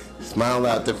people smile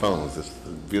out their phones. It's a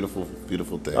beautiful,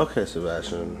 beautiful thing. Okay,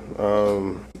 Sebastian.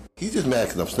 He's just mad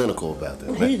because I'm cynical about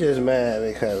that. He just mad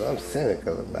because I'm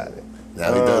cynical about it.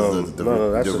 Now he does that's the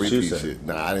what repeat you said. shit.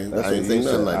 Nah, I didn't That's say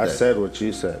nothing like that. I said what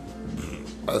you said.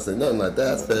 I said nothing like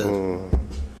that. I said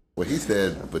what he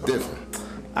said, but different.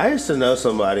 I used to know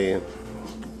somebody.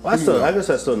 I guess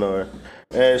I still know her.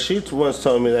 And she once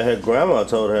told me that her grandma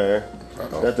told her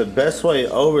that the best way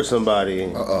over somebody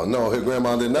No, her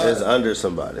grandma did not. is under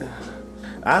somebody.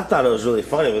 I thought it was really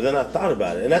funny, but then I thought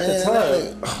about it. And at the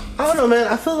time, I don't know, man.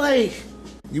 I feel like...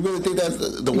 You really think that's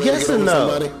the way Yes to get and over no.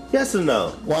 somebody? Yes and no.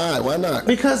 Why? Why not?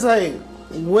 Because, like,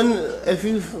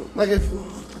 if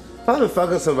I've been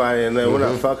fucking somebody and then we're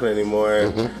not fucking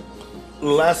anymore...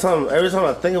 every time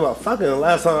I think about fucking, the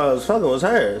last time I was fucking was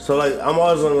her. So like, I'm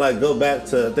always gonna like go back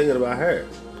to thinking about her.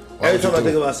 Every time I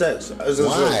think about sex.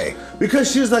 Why?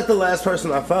 Because she's like the last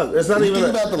person I fucked. It's not You even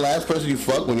think about the last person you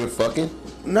fuck when you're fucking?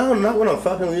 No, not when I'm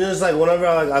fucking. You know, it's like whenever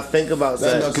I think about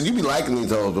sex. No, because you be liking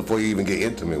these hoes before you even get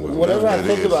intimate with them. Whenever I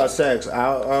think about sex,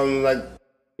 I'm like,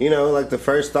 you know, like the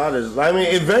first thought is, I mean,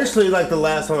 eventually, like the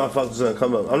last time I fucked is gonna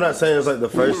come up. I'm not saying it's like the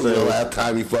first thing. The last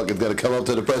time you fuck is gonna come up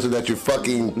to the person that you're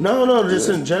fucking. No, just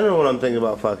in general when I'm thinking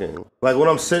about fucking. Like when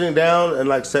I'm sitting down and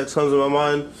like sex comes in my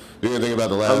mind. You're gonna think about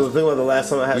the last. I'm gonna think about the last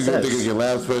time I had You're sex. gonna think of your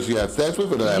last person you had sex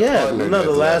with, or the last partner? No, the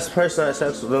last person I had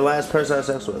sex with. The last person I had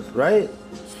sex with, right?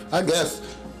 I guess.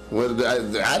 Well,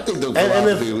 I think the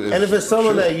and if it's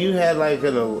someone that you had like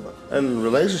in a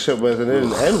relationship with and it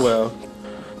didn't end well.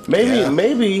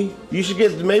 Maybe you should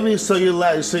get so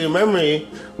your memory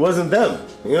wasn't them.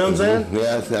 You know what I'm saying?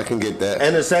 Yeah, I can get that.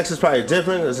 And the sex is probably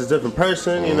different. It's a different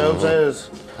person. You know what I'm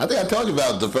saying? I think I told you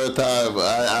about the first time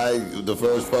the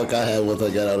first fuck I had once I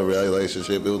got out of a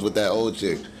relationship. It was with that old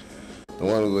chick, the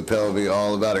one who would tell me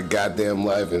all about her goddamn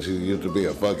life, and she used to be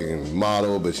a fucking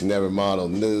model, but she never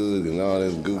modeled nude and all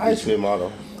this goofy shit. I used to be a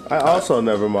model. I also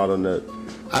never modeled nude.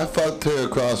 I fucked her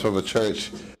across from a church.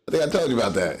 I think I told you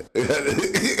about that.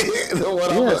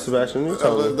 Sebastian, you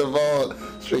told me. The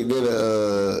Vaughn Street near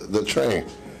the train.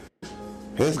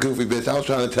 This goofy bitch, I was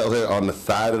trying to tell her on the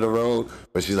side of the road,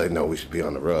 but she's like, no, we should be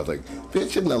on the road. I was like,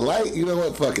 bitch, in the light? You know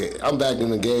what? Fuck it. I'm back in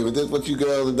the game. Is this what you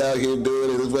girls are down here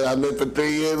doing? Is this what I meant for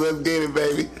 3 years? Let's get it,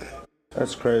 baby.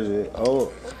 That's crazy.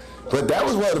 Oh. But that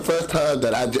was one of the first times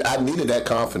that I needed that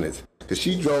confidence. Because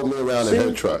she drove me around in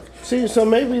her truck. See, so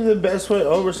maybe the best way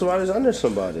over somebody is under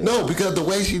somebody. No, because the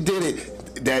way she did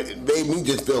it, that made me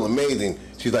just feel amazing.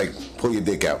 She's like, pull your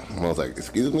dick out. And I was like,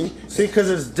 excuse me? See, because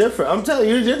it's different. I'm telling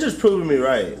you, you're just proving me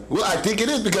right. Well, I think it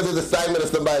is because it's excitement of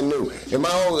somebody new. In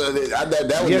my own,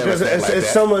 that would never it's, like it's that.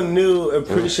 someone new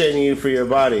appreciating you for your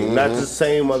body, not the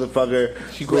same motherfucker.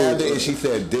 She grabbed it and she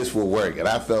said, this will work. And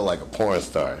I felt like a porn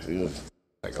star. She was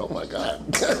like, oh my God.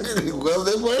 Will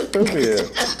this work? Yeah.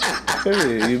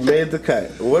 You made the cut.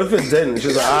 What if it didn't? She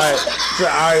was like, all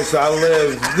right, so I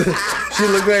lived. She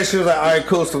looked at it, she was like, all right,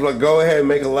 cool. So like, go ahead and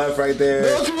make a left right there.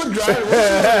 No, she was driving. She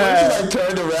like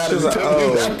turned around she was and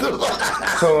like, took me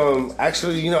oh. So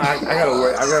actually, you know, I gotta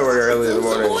work early in the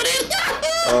morning.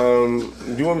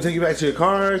 Do you want me to take you back to your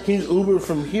car? Can you Uber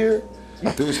from here?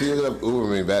 Dude, she ended up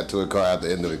Ubering me back to her car at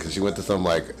the end of it because she went to some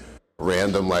like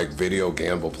random like video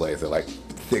gamble place at like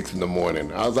 6 in the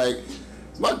morning. I was like,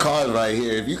 my car's right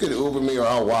here. If you could Uber me or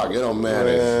I'll walk, it don't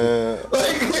matter.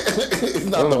 Like, it's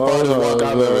not the farthest walk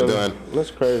I've ever done. That's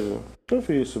crazy. Good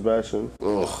for you, Sebastian.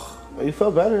 Ugh. You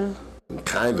felt better.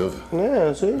 Kind of.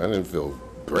 Yeah, see? I didn't feel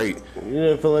great. You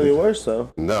didn't feel any worse,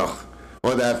 though. No.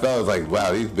 What that felt was like,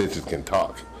 wow, these bitches can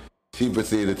talk. She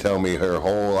proceeded to tell me her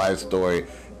whole life story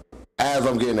as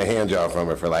I'm getting a hand job from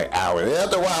her for like hours. And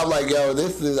after a while, I'm like, yo,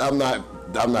 I'm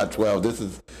not 12. This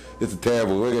is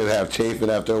terrible. We're gonna have chafing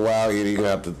after a while. You're gonna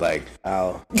have to like,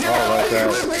 ow.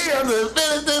 Oh,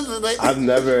 I've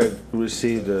never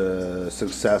received a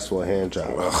successful hand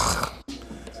job.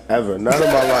 Ever. Not in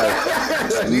my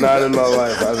life. Not in my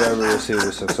life I've ever received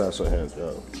a successful hand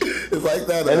job. It's like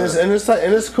that. And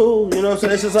it's cool, you know what I'm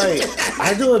saying? It's just like,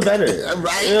 I do it better.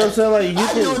 Right. You know what I'm saying? Like,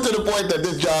 I do it to the point that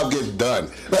this job gets done.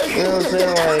 Like, you know what I'm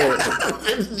saying? Like,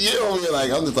 you know, you're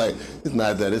like, I'm just like, it's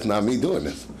not that, it's not me doing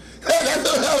this.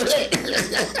 That's what it is.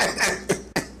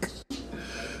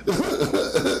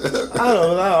 I don't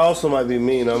know, that also might be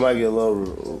mean. I might get a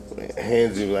little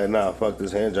handsy, like, nah, fuck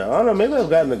this hand job. I don't know, maybe I've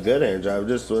gotten a good hand job,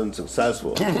 just wasn't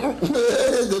successful. You know what I'm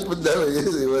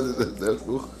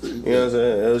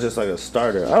saying? It was just like a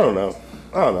starter. I don't know,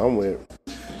 I'm weird.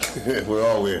 We're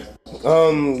all weird.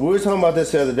 We were talking about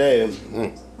this the other day,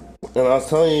 and I was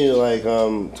telling you, like,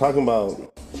 talking about,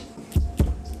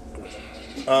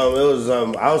 I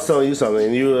was telling you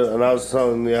something, and I was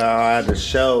telling you how I had to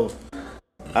shelve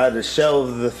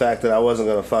the fact that I wasn't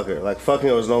gonna fuck her. Like, fucking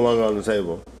her was no longer on the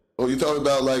table. Oh, you talking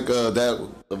about like that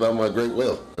about my great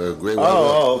whale?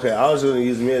 Okay. I was gonna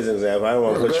use me as an example. I didn't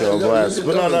want to put you on blast,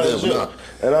 but no, it's you.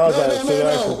 And I was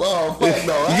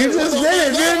no. You just did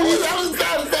it, didn't you? I was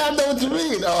trying to say I know what you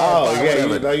mean.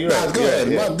 You're right. Go ahead.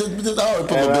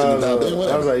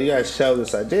 I was like, you gotta shelve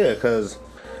this idea because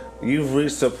you've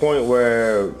reached a point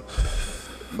where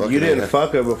you didn't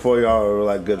fuck her before y'all were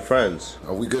like good friends.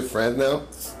 Are we good friends now?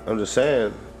 I'm just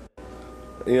saying.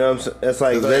 You know what I'm saying? It's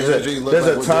like there's a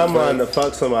timeline to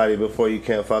fuck somebody before you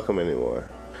can't fuck them anymore.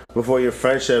 Before your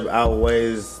friendship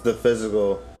outweighs the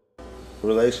physical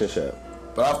relationship.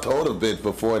 But I've told a bitch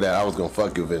before that I was gonna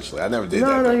fuck you eventually. I never did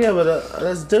that. No, yeah, but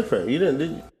that's different. You didn't, did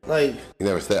you? Like. I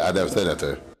never said that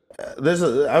to her.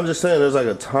 I'm just saying there's like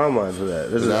a timeline for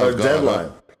that. There's a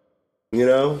deadline. You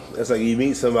know? It's like you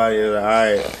meet somebody and like, all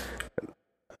right,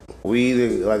 we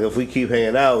either, like, if we keep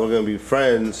hanging out, we're gonna be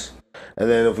friends. And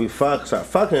then if we start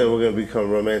fucking, we're gonna become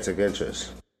romantic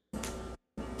interests.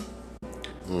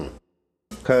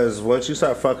 Because once you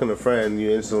start fucking a friend,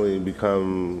 you instantly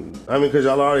become. I mean, because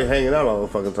y'all are already hanging out all the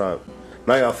fucking time.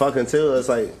 Now y'all fucking too. It's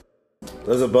like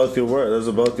those are both your words. Those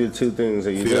are both your two things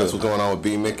that you do. That's what's going on with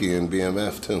B Mickey and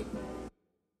BMF too.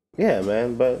 Yeah,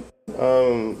 man. But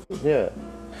yeah.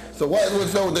 So what?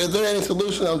 So is there any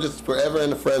solution? I'm just forever in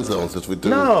the friend zone since we do.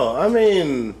 No, I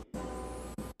mean.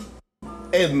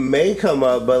 It may come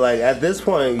up, but like at this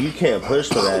point, you can't push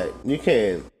for that. You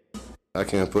can't. I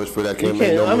can't push for that. Can't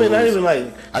make no moves. I mean, not even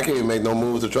like. I can't even make no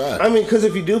moves to try. I mean, because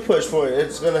if you do push for it,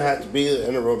 it's gonna have to be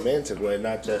in a romantic way,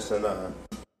 not just in a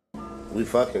we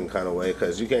fucking kind of way.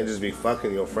 Because you can't just be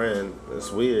fucking your friend. It's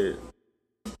weird.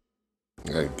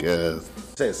 I guess.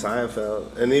 Say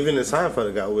Seinfeld, and even in Seinfeld,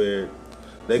 it got weird.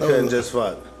 They couldn't just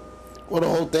fuck. Well, the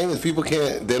whole thing is people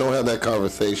can't. They don't have that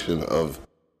conversation of.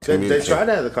 They try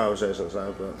to have the conversation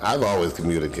Seinfeld. I've always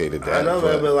communicated that. I know,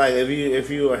 man, but like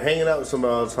if you are hanging out with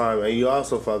somebody all the time and you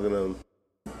also fucking them,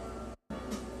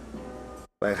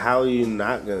 like how are you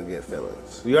not gonna get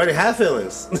feelings? You already have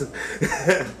feelings.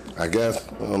 I guess.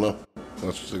 I don't know.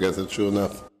 I guess it's true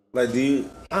enough. Like, do you?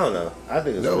 I don't know. I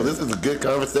think it's. No, this is a good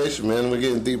conversation, man. We're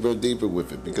getting deeper and deeper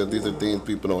with it because these are things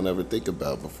people don't ever think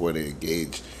about before they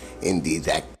engage in these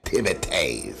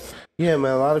activities. Yeah,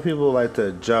 man, a lot of people like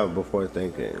to jump before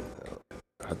thinking.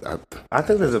 I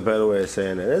think there's a better way of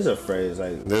saying it. There's a phrase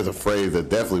like... There's a phrase that's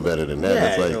definitely better than that.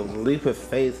 Yeah, it's like, leap of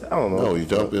faith. I don't know. No, you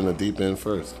jump in the deep end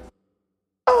first.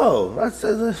 Oh, that's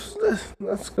a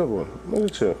good one. Look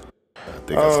at you. I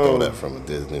think I stole that from a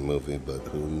Disney movie, but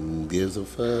who gives a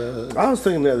fuck? I was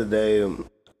thinking the other day...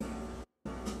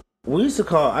 I used to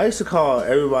call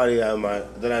everybody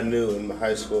that I knew in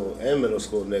high school and middle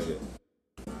school nigga.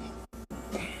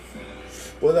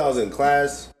 Whether I was in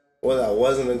class, whether I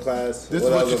wasn't in class,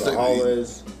 whether I was in the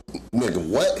hallways. Nigga,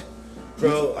 what?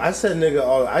 Bro, I said nigga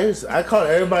all. I called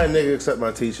everybody nigga except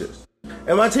my teachers,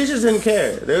 and my teachers didn't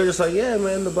care. They were just like, yeah,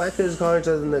 man, the black kids call each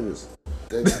other niggas.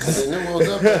 It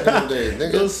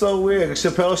was so weird.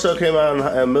 Chappelle Show came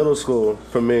out in middle school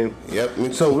for me. Yep, me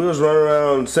too. So we was running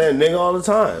around saying nigga all the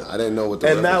time. I didn't know what.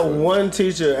 And that one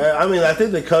teacher. I mean, I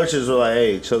think the coaches were like,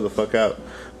 hey, chill the fuck out.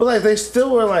 But like they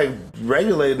still were like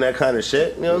regulating that kind of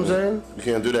shit. You know what I'm saying? You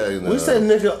can't do that. We said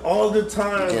nigga all the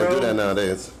time. You can't do that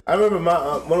nowadays. I remember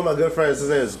one of my good friends. His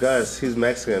name is Gus. He's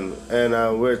Mexican, and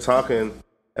we were talking,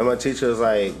 and my teacher was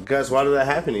like, "Gus, why did that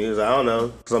happen to you?" He was like, "I don't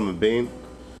know, cause I'm a bean."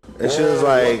 And she was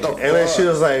like, and then she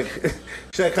was like,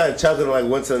 she kind of chuckled and like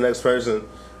went to the next person.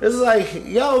 It's like,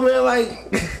 yo, man, like,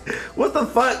 what the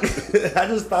fuck? I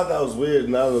just thought that was weird.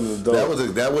 Now I'm an adult.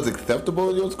 That was acceptable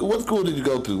in your school. What school did you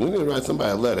go to? We need to write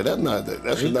somebody a letter. That's not.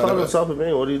 That should he not. Called himself a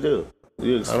man. What do you do? I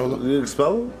don't know. You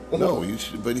expel him? No, you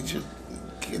should. But he should.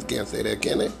 Kids can't say that,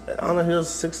 can they? I don't know. He was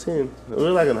 16. We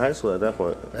were like in high school at that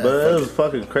point. But it was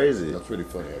fucking crazy. That's pretty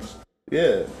funny, actually.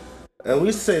 Yeah. And we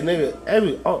used to say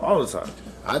nigga all the time.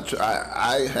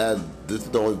 I had, this is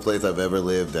the only place I've ever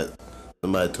lived that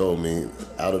somebody told me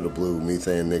out of the blue, me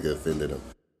saying nigga offended them.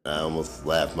 I almost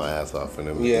laughed my ass off for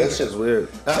them. Yeah, that's just weird.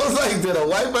 I was like, did a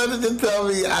white person just tell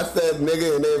me I said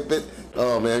nigga and they fit?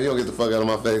 Oh man, you don't get the fuck out of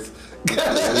my face. Yeah,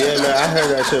 man, I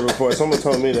heard that shit before. Someone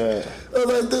told me that. I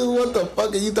was like, dude, what the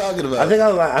fuck are you talking about? I think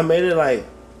I made it like,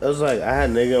 it was like, I had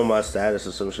nigga on my status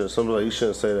or some shit. Something like, you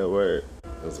shouldn't say that word.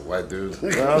 It was a white dude.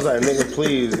 And I was like, nigga,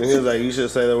 please. And he was like, you should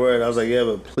say the word. I was like, yeah,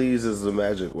 but please is the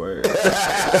magic word.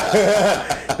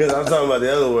 Because I'm talking about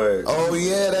the other word. Oh,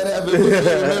 yeah, that happened with me.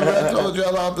 Remember I told you I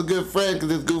lost a good friend because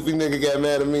this goofy nigga got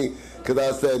mad at me because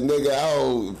I said,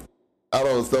 nigga, I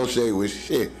don't associate with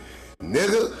shit.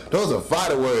 Nigga, those are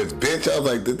fighting words, bitch. I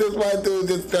was like, did this white dude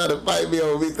just try to fight me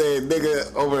over me saying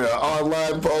nigga over an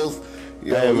online post?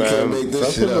 Yo, hey, we man, can't make this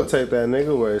some shit people up. take that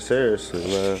nigga word seriously,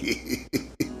 man.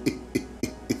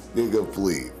 Nigga,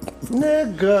 please.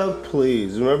 Nigga,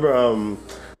 please. Remember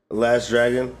Last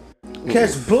Dragon?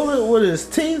 Catch bullet with his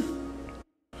teeth?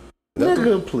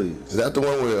 Nigga, please. Is that the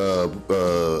one where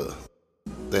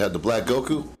they had the Black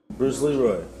Goku? Bruce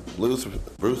Leroy.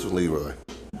 Bruce Leroy.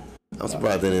 I'm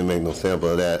surprised they didn't make no sample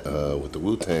of that with the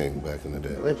Wu-Tang back in the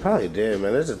day. They probably did,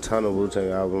 man. There's a ton of Wu-Tang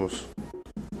albums.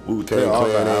 Wu-Tang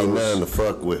Clan ain't nothing to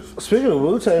fuck with. Speaking of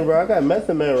Wu-Tang, bro, I got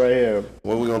Method Man right here.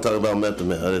 What we gonna talk about Method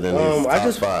Man other than these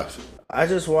top five? I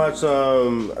just watched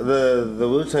the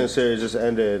Wu-Tang series just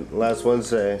ended last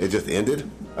Wednesday. It just ended?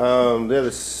 Yeah,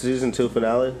 the season 2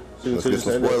 finale. Let's get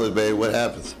some spoilers, babe. What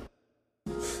happens?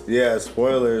 Yeah,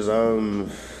 spoilers.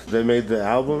 They made the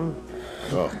album.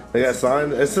 Oh. They got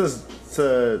signed. It's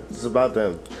about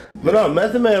them. But no,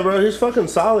 Method Man, bro, he's fucking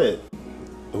solid.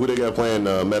 Who they got playing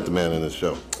Method Man in this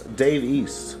show? Dave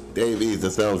East. Dave East,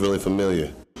 that sounds really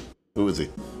familiar. Who is he?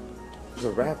 He's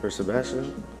a rapper,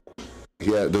 Sebastian.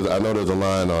 Yeah, I know there's a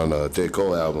line on J.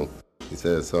 Cole album. He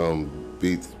said some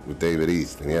beats with David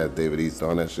East, and he had David East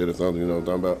on that shit or something. You know what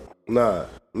I'm talking about? Nah,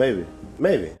 maybe.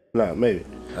 Nah, maybe.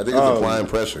 I think it's applying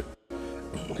pressure.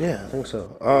 Yeah, I think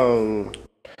so.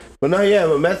 But no, yeah,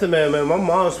 but Method Man, man, one of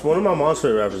my mom's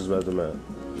favorite rappers is Method Man.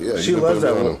 Yeah, she loves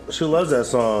that one. She loves that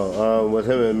song with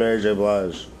him and Mary J.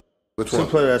 Blige. Which one? She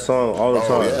played that song all the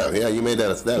time. Oh yeah, you made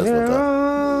that a status one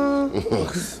time.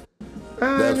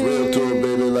 That's real to a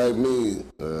baby like me.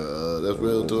 That's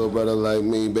real to a brother like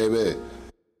me, baby.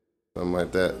 Something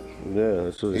like that. Yeah,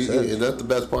 that's what he said. That's the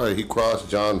best part. He crossed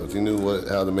genres. He knew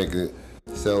how to make it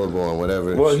sellable and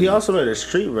whatever. Well, he also made a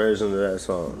street version of that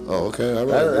song. Oh, okay. All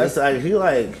right. That's like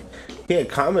he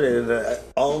accommodated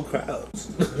all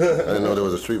crowds. I didn't know there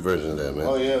was a street version of that, man.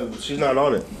 Oh yeah, she's not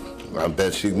on it. I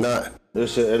bet she's not.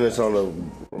 This shit, and it's on a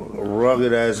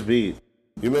rugged ass beat.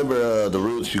 You remember The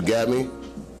Roots, You Got Me?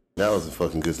 That was a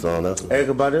fucking good song. That's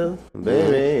Erykah Badu,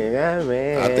 baby, you got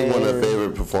me. I think one of the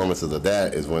favorite performances of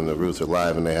that is when the Roots are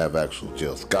live and they have actual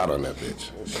Jill Scott on that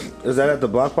bitch. Is that at the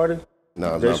block party?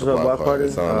 No, it's not the block party.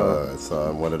 It's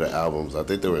on one of the albums. I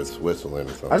think they were in Switzerland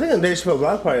or something. I think in Dave Chappelle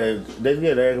block party they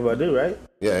get Erykah Badu, right?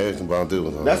 Yeah, Erykah Badu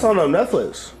was on. That's on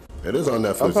Netflix. It is on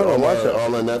Netflix.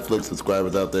 All our Netflix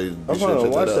subscribers out there, I'm trying to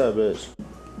watch that bitch.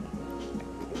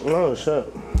 Oh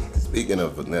shit. Speaking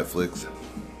of Netflix,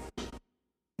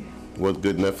 what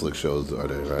good Netflix shows are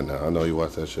there right now? I know you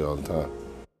watch that shit all the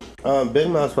time. Big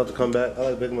Mouth's about to come back. I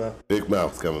like Big Mouth. Big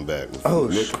Mouth's coming back. Oh,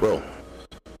 Nick Crow.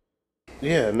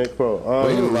 Yeah, Nick Crow.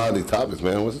 We get a lot of these topics,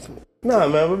 man. Nah,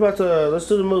 man, let's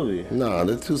do the movie. Nah,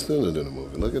 it's too soon to do the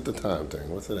movie. Look at the time thing.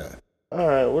 What's it at? All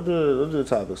right, we'll do the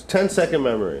topics. 10-second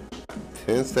memory.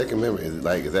 10-second memory. Is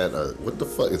that what the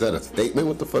fuck? Is that a statement?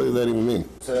 What the fuck does that even mean?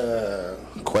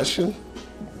 Question?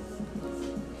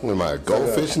 What am I, a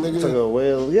goldfish nigga? It's like a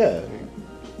whale, yeah.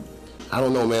 I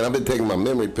don't know, man. I've been taking my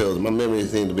memory pills. My memory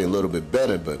seems to be a little bit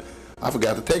better, but I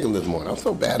forgot to take them this morning. I'm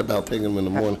so bad about taking them in the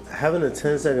morning. Having a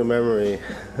 10-second memory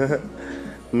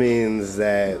means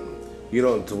that you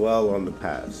don't dwell on the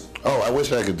past. Oh, I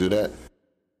wish I could do that.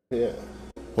 Yeah.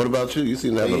 What about you? You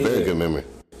seem to have a very good memory.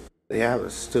 Yeah, I have a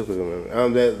stupid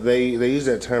memory. They use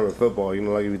that term in football. You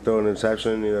know, like if you throw an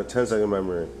interception, 10-second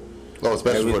memory. Oh,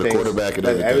 especially for the quarterback and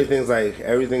like everything.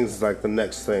 Everything's like the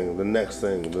next thing.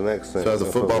 So as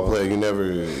a football player, you never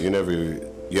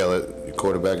yell at your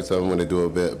quarterback or something when they do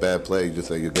a bad play. You just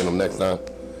say you get them next time.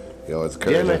 It's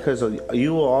encouraging. Yeah, man, because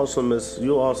you will also miss.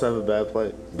 You will also have a bad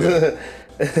play. Yeah.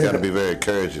 It's got to be very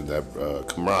encouraging, that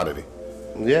camaraderie.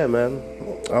 Yeah, man,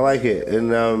 I like it,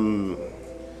 and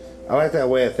I like that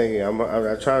way of thinking. I'm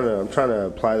trying to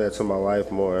apply that to my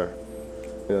life more.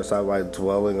 So I like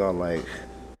dwelling on like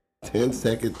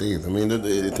 10-second things. I mean,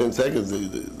 in 10 seconds,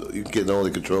 you can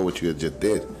only control what you just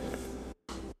did.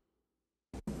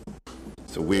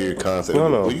 It's a weird concept.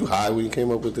 No. Were you high when you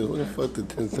came up with this? What the fuck did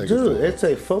 10 seconds Dude, do? it's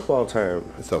a football term.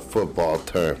 It's a football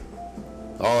term.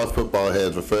 All football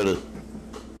heads refer to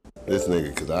this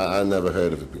nigga because I never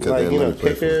heard of it because Like, they you know, didn't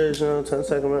play kickers,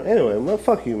 10-second round. Anyway, man,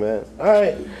 fuck you, man. All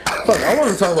right. Fuck, I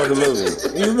want to talk about the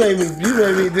movie. You made me this. You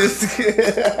ready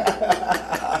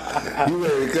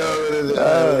to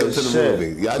go to the shit.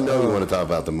 movie? Yeah, I know you want to talk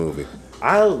about the movie.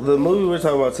 The movie we're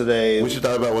talking about today. We should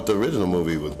talk about what the original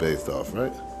movie was based off,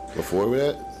 right? Before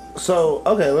that? So,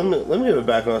 okay, let me give a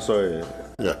background story.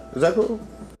 Yeah. Is that cool?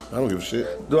 I don't give a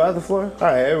shit. Do I have the floor? All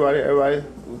right, everybody,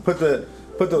 put the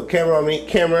camera on me.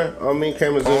 Camera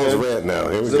zoom Paul's in. red now.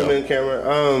 Here we Zoom go. in camera.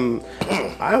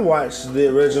 I watched the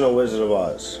original Wizard of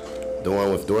Oz. The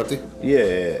one with Dorothy?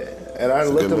 Yeah. And I It's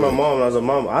a looked good at my movie. mom and I was like,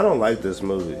 Mom, I don't like this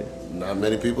movie. Not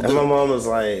many people And my do. mom was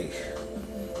like,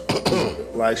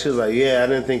 she was like, yeah, I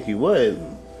didn't think you would.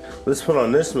 Let's put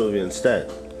on this movie instead.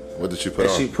 What did she put And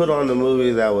on? she put on the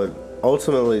movie that would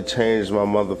ultimately change my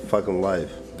motherfucking life.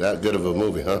 That good of a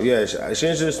movie, huh? Yeah, she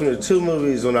introduced me to two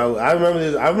movies when I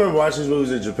remember watching these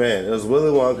movies in Japan. It was Willy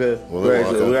Wonka. We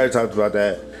already talked about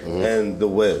that. And The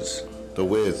Wiz. The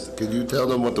Wiz. Can you tell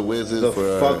them what The Wiz is The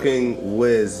for? fucking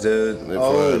Wiz, dude. for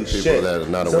Holy people shit. that are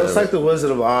not So aware it's of like it. The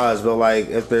Wizard of Oz, but like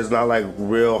if there's not like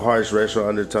real harsh racial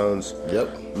undertones.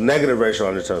 Yep. Negative racial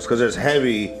undertones. Because there's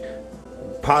heavy,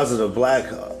 positive black.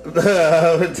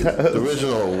 The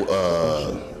original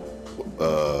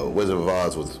Wizard of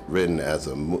Oz was written as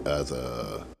a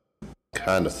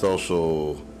kind of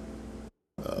social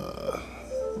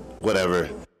whatever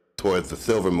towards the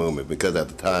silver movement because at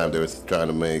the time they were trying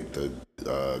to make the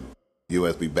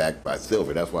U.S. be backed by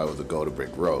silver. That's why it was a go to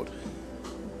brick road.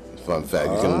 Fun fact.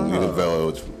 You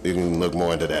can look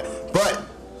more into that. But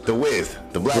The Wiz,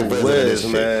 the black version of this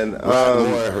shit, man.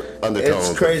 more undertones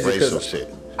It's crazy of racial 'cause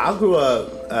shit. I grew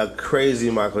up a crazy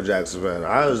Michael Jackson fan.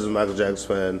 I was a Michael Jackson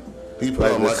fan. He put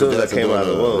Like, on as Michael soon as I Jackson came doing out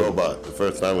of the a womb. robot the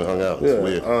first time we hung out. It's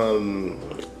weird.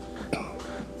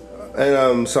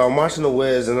 So I'm watching The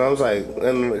Wiz, and I was like,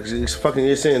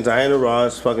 you're seeing Diana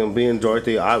Ross fucking being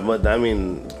Dorothy.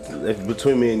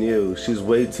 Between me and you, she's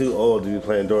way too old to be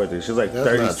playing Dorothy. She's like That's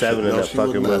 37 in that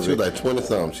fucking movie. She was like 20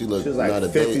 something. She looked She was not like a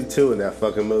day. 52 in that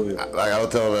fucking movie. Like I was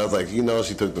telling her, I was like, you know,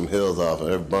 she took them hills off and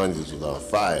her bungees was on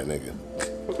fire, nigga.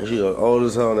 She was old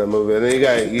as hell in that movie. And then you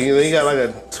got like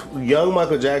a young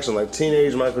Michael Jackson, like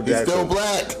teenage Michael He's Jackson. still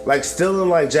black. Like still in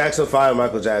like Jackson 5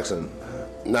 Michael Jackson.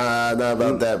 Nah, not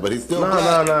about that, but he's still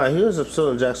black. Nah. He was still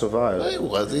in Jackson 5. He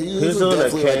was. He He was doing that.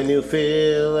 definitely Can you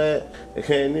feel it?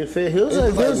 Can you feel? He was It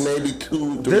was like like this. maybe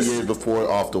 2-3 years before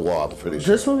Off the Wall, I'm pretty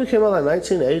sure. This movie came out like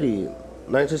 1980,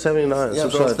 1979, Yeah,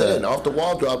 something so I'm like saying, that. Off the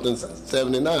Wall dropped in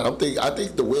 79. I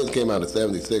think The Wiz came out in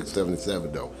 76,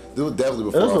 77, though. This was definitely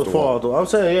It before was Off the before Wall. all the. I'm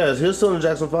saying, yeah, he was still in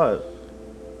Jackson 5.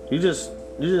 You just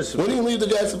When did you leave the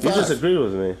Jackson 5? you disagreed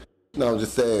with me. No, I'm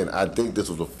just saying, I think this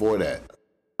was before that.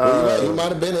 He might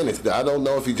have been in it. I don't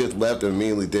know if he just left and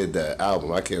immediately did the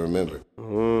album. I can't remember.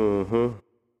 Mm-hmm.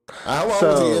 How long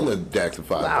was he in the Jackson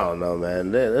 5? I don't know,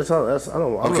 man. That's all. That's I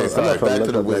don't. I'm Okay, not, sorry. I'm not gonna Back to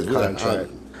look the up Wiz. that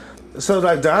contract. So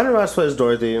like Diana Ross plays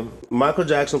Dorothy, Michael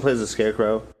Jackson plays the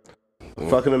Scarecrow,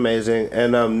 fucking amazing,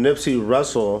 and Nipsey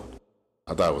Russell.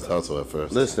 I thought it was Hustle at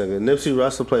first. This nigga, Nipsey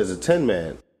Russell plays a Tin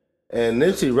Man, and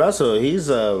Nipsey Russell,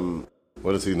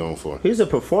 What is he known for? he's a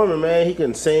performer, man. He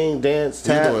can sing, dance,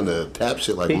 tap. He's doing the tap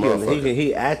shit like a He motherfucker.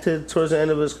 he acted towards the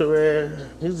end of his career.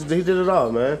 He did it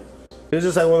all, man. He was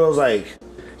just like one of those like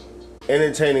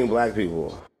entertaining black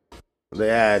people they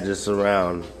had just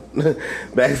around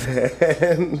back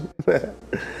then.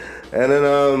 And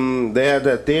then they had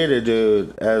that theater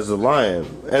dude as the lion,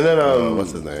 and then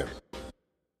What's his name?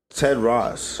 Ted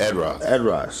Ross. Ed Ross. Ed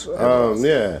Ross. Ross.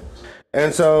 Yeah.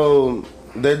 And so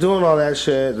they're doing all that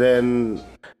shit. Then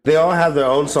they all have their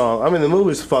own song. I mean, the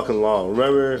movie's fucking long.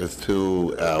 Remember? It's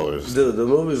 2 hours. Dude, the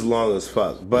movie's long as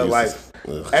fuck. But like,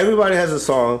 Ugh. everybody has a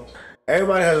song.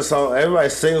 Everybody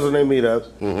sings when they meet up.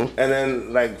 Mm-hmm. And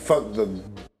then like, fuck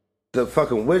the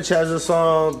fucking witch has a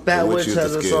song. That witch used to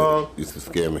has a scare song. Used to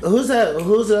scare me. Who's that?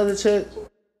 Who's the other chick?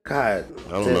 God,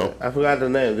 I don't know. I forgot the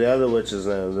name. The other witch's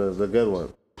name. The good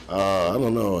one. I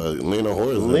don't know. Lena Horne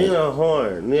is in it. Lena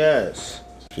Horne. Yes.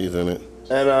 She's in it.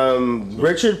 And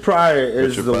Richard Pryor is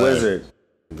Richard the Pryor. wizard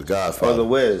The or Godfather. the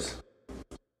Wiz,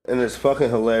 and it's fucking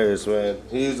hilarious, man.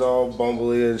 He's all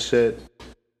bumbly and shit.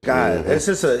 God, it's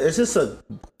just a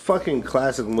fucking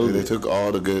classic Dude, movie. they took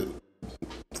all the good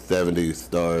 70s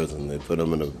stars and they put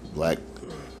them in a black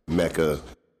mecca.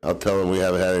 I'll tell him we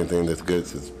haven't had anything that's good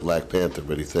since Black Panther,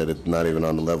 but he said it's not even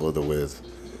on the level of the Wiz.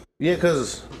 Yeah,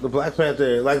 because the Black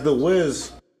Panther, like the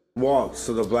Wiz walked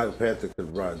so the Black Panther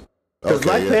could run. Because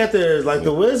Black Panther is like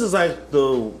the Wiz is like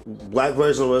the black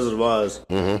version of Wizard of Oz,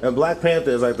 and Black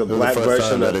Panther is like the black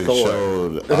version of Thor.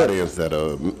 Showed the audience that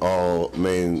all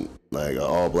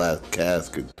black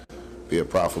cast could be a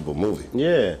profitable movie.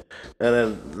 Yeah, and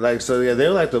then they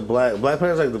were like the Black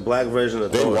Panther's like the black version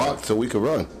of Thor. They walked so we could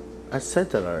run. I said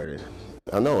that already.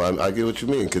 I know. I get what you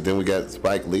mean. Because then we got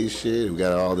Spike Lee shit. We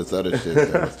got all this other shit.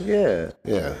 Yeah.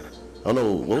 Yeah. I don't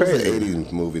know. What was the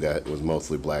 80s movie that was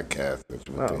mostly black cast? I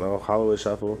don't know. Hollywood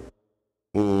Shuffle.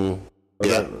 Yeah.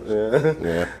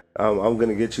 Yeah. I'm going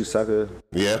to get you, sucker.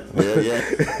 Yeah.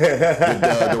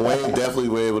 Dwayne definitely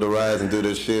were able to rise and do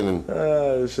this shit.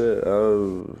 Shit.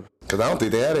 Because I don't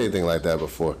think they had anything like that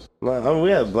before. We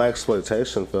had black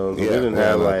exploitation films. Yeah, we didn't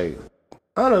have like...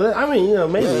 I don't know. I mean,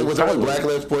 maybe it was only black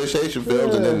exploitation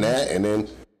films, and then that, and then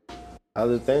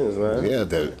other things, man. Yeah,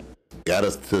 that got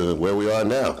us to where we are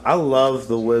now. I love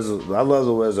the Wizard.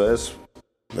 It's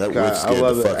that God, I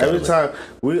love it. Every time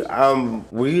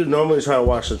we normally try to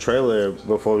watch the trailer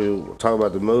before we talk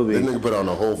about the movie. This nigga put on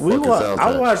the whole fucking soundtrack.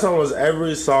 I watched almost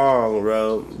every song,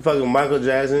 bro. Fucking Michael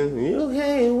Jackson. You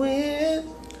can't win.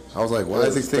 I was like, why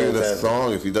is he singing this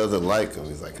song if he doesn't like him?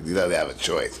 He's like, he doesn't have a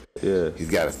choice. Yeah. He's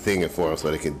got to sing it for him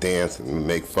so they can dance and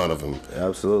make fun of him.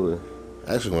 Absolutely.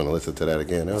 I actually want to listen to that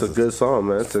again. It's a good song,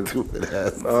 man.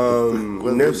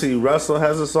 Nipsey Russell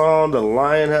has a song. The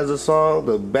Lion has a song.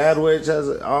 The Bad Witch has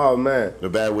a... Oh, man. The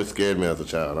Bad Witch scared me as a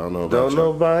child. I don't know about Don't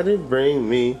nobody bring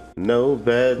me no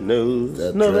bad news.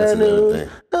 No bad news.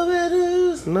 No bad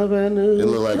news. No bad news. It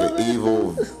looked like an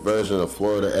evil version of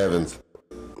Florida Evans.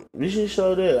 She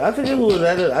showed it. I think it was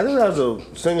that. I think that was a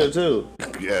singer too.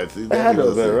 Yeah, it had to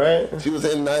have been, right? She was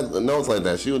hitting notes like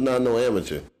that. She was not no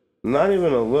amateur. Not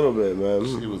even a little bit, man.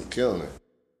 She was killing it.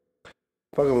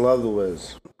 Fucking love the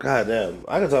Wiz. God damn,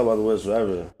 I can talk about the Wiz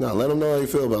forever. No, let them know how you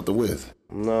feel about the Wiz.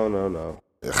 No. No.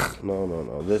 This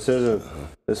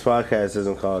podcast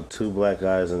isn't called Two Black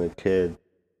Guys and a Kid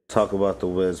Talk About the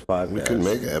Wiz podcast. We couldn't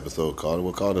make an episode called it.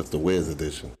 We'll call it the Wiz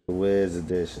edition. The Wiz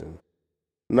edition.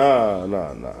 Nah. All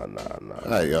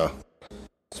right, y'all.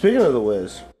 Speaking of the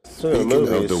Wiz. Speaking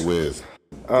of the Wiz.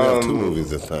 We have two movies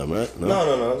this time, right?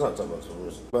 No. I'm not talking about some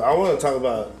movies. But I want to talk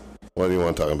about... What do you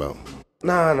want to talk about?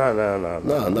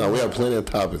 No. We have plenty of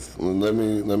topics. Let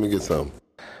me get some.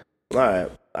 All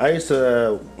right. I used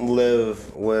to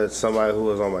live with somebody who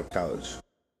was on my couch.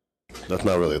 That's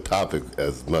not really a topic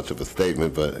as much of a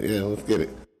statement, but yeah, let's get it.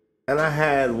 And I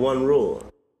had one rule.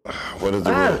 What is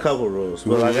the rule? I had a couple rules,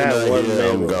 but I had one main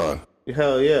rule. I'm gone.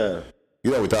 Hell yeah.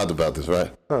 You know we talked about this,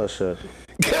 right? Oh shit.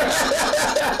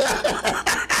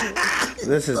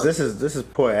 This is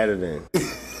poor editing.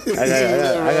 I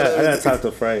gotta talk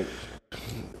to Frank.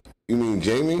 You mean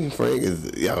Jamie? Frank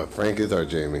is our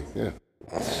Jamie. Yeah.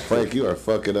 Frank, you are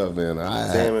fucking up, man.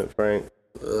 Damn it, Frank.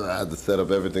 I had to set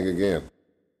up everything again.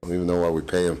 I don't even know why we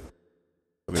pay him.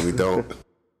 I mean, we don't.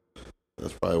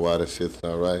 That's probably why this shit's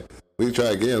not right. We can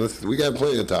try again. We got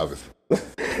plenty of topics.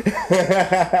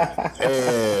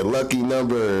 Hey, lucky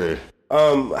number.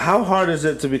 How hard is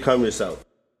it to become yourself?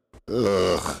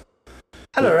 Ugh.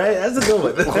 I know, right? That's a good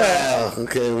one. Wow.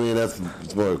 Okay, I mean, that's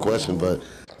more a question, but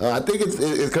I think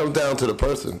it comes down to the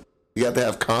person. You got to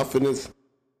have confidence,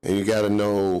 and you got to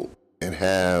know and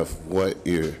have what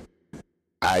your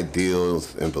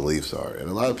ideals and beliefs are. And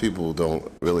a lot of people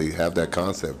don't really have that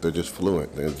concept. They're just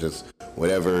fluent. They're just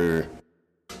whatever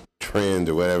trend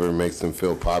or whatever makes them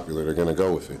feel popular, they're going to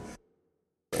go with it.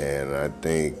 And I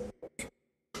think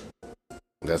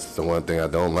that's the one thing I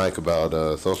don't like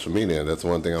about social media. That's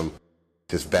one thing I'm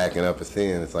just backing up and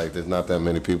seeing. It's like there's not that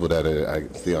many people that I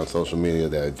see on social media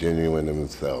that are genuine in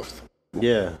themselves.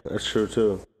 Yeah, that's true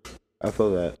too. I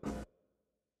feel that.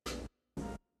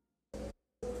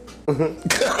 I don't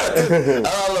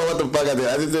know what the fuck I did.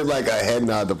 I just did like a head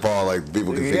nod to Paul, like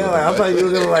people can see. Yeah, like, I thought you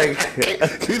were gonna like.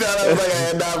 You thought I was like a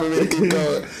head nod for me to keep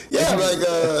going. Yeah, like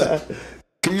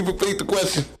can you repeat the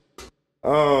question?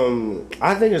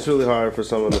 I think it's really hard for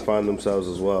someone to find themselves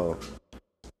as well.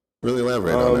 Really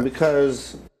elaborate on that.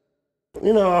 Because,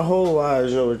 our whole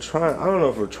lives, we're trying. I don't know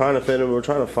if we're trying to fit in. We're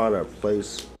trying to find our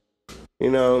place.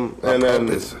 And then,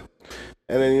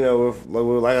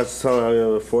 we're like I was telling you,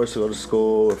 we're forced to go to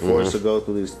school. We're forced to go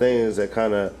through these things that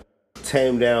kind of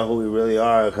tame down who we really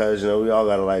are because, we all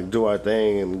got to, like, do our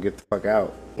thing and get the fuck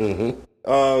out.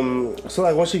 So,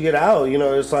 like, once you get out,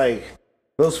 it's like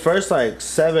those first, like,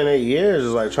 7-8 years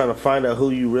is, like, trying to find out who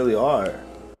you really are.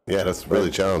 Yeah, that's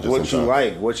really challenging What sometimes. you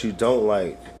like, what you don't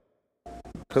like.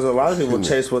 Because a lot of people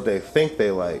chase what they think they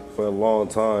like for a long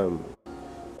time.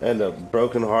 End up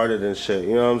brokenhearted and shit.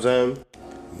 You know what I'm saying?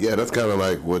 Yeah, that's kind of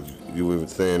like what you were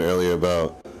saying earlier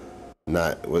about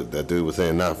what that dude was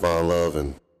saying, not fall in love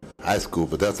and high school,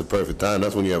 but that's the perfect time.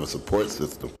 That's when you have a support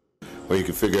system where you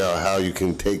can figure out how you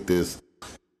can take this,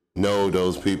 know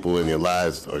those people in your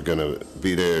lives are going to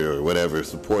be there or whatever,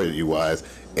 support you wise,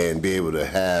 and be able to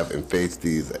have and face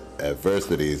these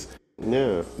adversities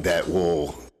that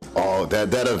will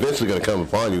that eventually going to come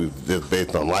upon you just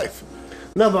based on life.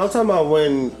 No, but I'm talking about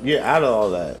when you're out of all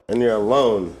that and you're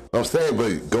alone. I'm saying,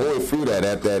 but going through that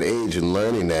at that age and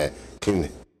learning that can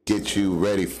get you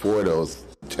ready for those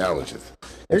challenges.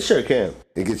 It sure can.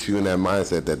 It gets you in that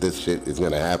mindset that this shit is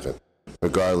going to happen,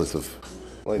 regardless of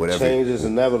whatever. Change is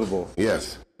inevitable.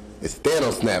 Yes. It's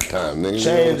Thanos snap time, nigga.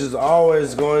 Change is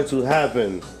always going to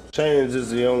happen. Change is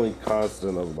the only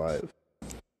constant of life.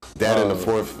 That in the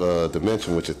fourth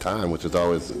dimension, which is time, which is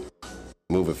always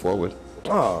moving forward.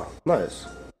 Oh, nice.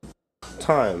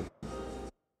 Time.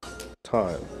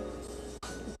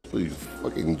 You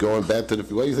fucking going back to the...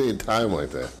 Why are you saying time like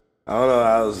that? I don't know.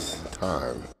 I was...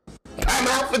 Time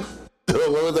out for...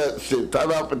 What was that shit?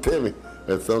 Time out for Timmy.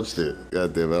 That's some shit.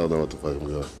 God damn, I don't know what the fuck I'm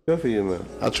going. Good for you, man.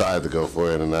 I tried to go for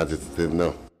it and I just didn't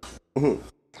know.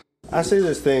 I see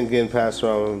this thing getting passed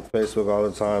around on Facebook all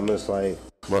the time. It's like...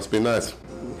 Must be nice.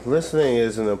 Listening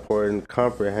isn't important.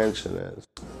 Comprehension is.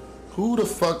 Who the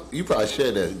fuck... You probably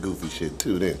shared that goofy shit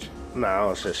too, didn't you? Nah, I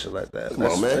don't share shit like that. Come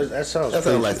on, man. That sounds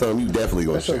like something you definitely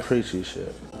gonna share. That's some preachy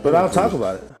shit. But I'll talk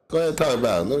about it. Go ahead and talk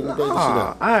about it. Let me break this shit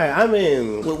down. I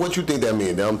mean... What you think that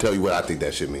means? Then I'm tell you what I think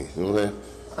that shit means. You know what I'm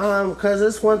saying? Because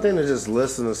it's one thing to just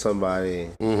listen to somebody,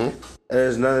 and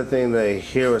it's another thing to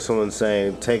hear what someone's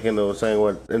saying, taking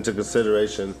what into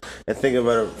consideration, and think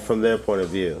about it from their point of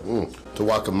view. To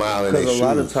walk a mile in their shoes. Because a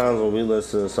lot of times when we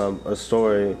listen to a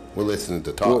story, we're listening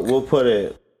to talk. We'll put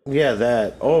it,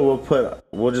 or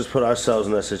we'll just put ourselves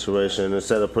in that situation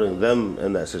instead of putting them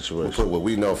in that situation. We'll put what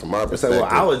we know from our It's perspective.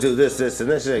 like, well, I would do this, and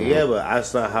this. Yeah, but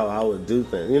that's not how I would do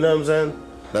things. You know what I'm saying?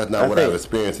 That's not what I've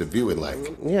experienced and view it like.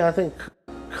 Yeah, I think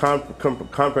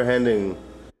comprehending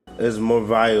is more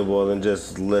valuable than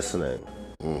just listening.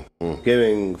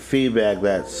 Giving feedback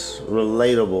that's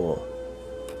relatable.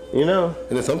 You know?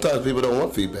 And then sometimes people don't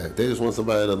want feedback. They just want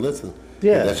somebody to listen.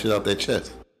 Yeah. Get that shit out their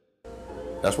chest.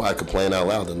 That's why I complain out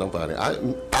loud to nobody.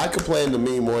 I complain to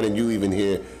me more than you even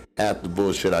hear half the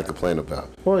bullshit I complain about.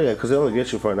 Well, yeah, because they only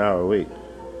get you for an hour a week.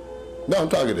 No, I'm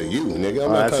talking to you, nigga.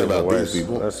 I'm not talking about these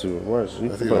people. That's even worse. You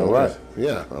That's complain a lot.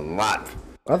 Yeah, a lot.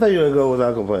 I thought you would go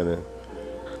without complaining.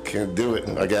 Can't do it.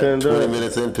 I got 20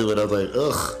 minutes into it. I was like,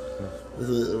 ugh.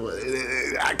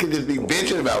 I could just be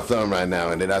bitching about something right now.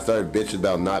 And then I started bitching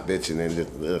about not bitching and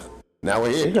just, ugh. Now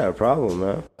we're here. You got a problem,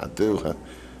 man. I do.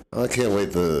 I can't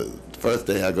wait the first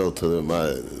day I go to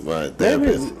my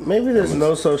therapist. Maybe this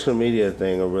no social media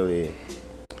thing will really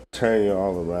turn you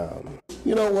all around.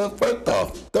 You know what? First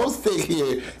off, don't sit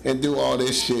here and do all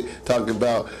this shit talking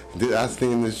about, I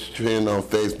seen this trend on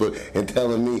Facebook and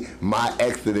telling me my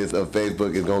exodus of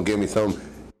Facebook is going to give me some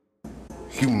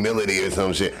humility or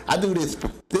some shit. I do this.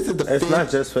 This is the It's fifth. not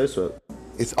just Facebook.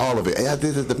 It's all of it.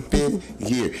 This is the 5th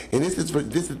year. And this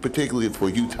is particularly for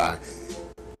you, Ty.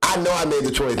 I know I made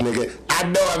the choice, nigga. I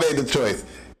know I made the choice.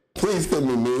 Please send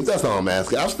me memes. That's all I'm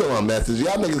asking. I'm still on message.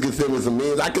 Y'all niggas can send me some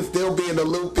memes. I can still be in the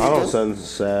loop, people. I don't send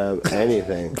Sam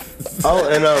anything.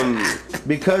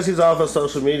 Because he's off of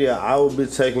social media, I will be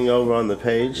taking over on the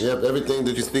page. Yep, everything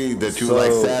that you see that you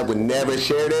like Sam would never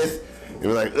share this.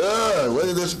 You're like, ugh, what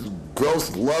is this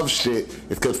gross love shit?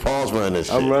 It's because Paul's running this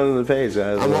shit. I'm running the page,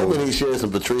 guys. I'm hoping he shares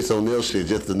some Patrice O'Neal shit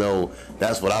just to know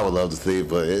that's what I would love to see.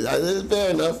 But it's fair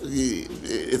enough.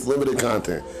 It's limited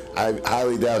content. I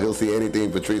highly doubt he'll see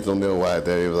anything Patrice O'Neal wide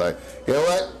that he was like, you know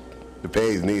what? The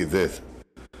page needs this.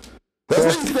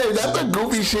 That's what he said. That's the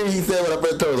goofy shit he said when I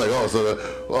first told him.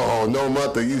 Like, no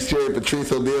month you shared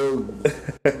Patrice O'Neal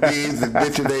memes and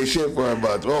bitching they shit for a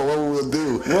month. Oh, what will we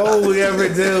do? What will we ever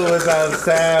do without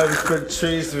Sam's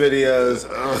Patrice videos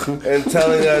and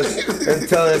telling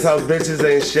us how bitches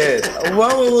ain't shit?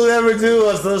 What will we ever do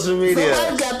on social media?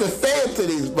 So I got to say it to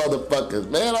these motherfuckers,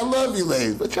 man. I love you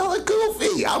ladies, but y'all are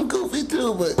goofy. I'm goofy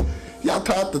too, but y'all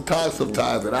talk the talk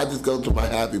sometimes, and I just go to my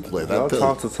happy place. Y'all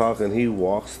talk the talk, and he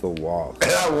walks the walk.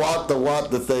 And I walk the walk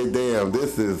to say, damn,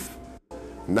 this is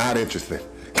not interesting.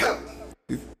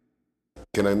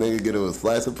 Can a nigga get a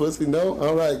slice of pussy? No?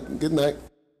 All right. Good night.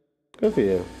 Good for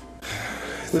you.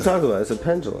 We talk about it. It's a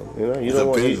pendulum. You know, you don't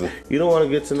want to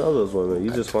get to know those women.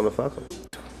 You just want to fuck them.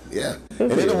 Yeah.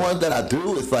 And then the ones that I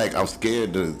do, it's like I'm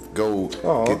scared to go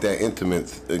get that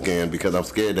intimate again because I'm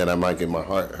scared that I might get my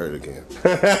heart hurt again.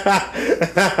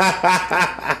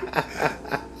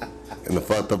 And the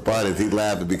fucked up part is he's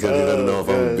laughing because he doesn't know if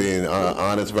I'm being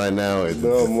honest right now.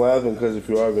 No, I'm laughing because if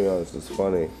you are being honest, it's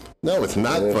funny. No, it's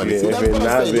not and funny. If you're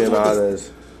not being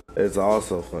honest, It's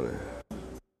also funny.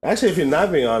 Actually, if you're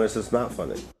not being honest, it's not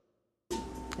funny.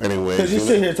 Anyway, Because you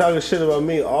sit here talking shit about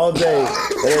me all day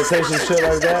and then say some shit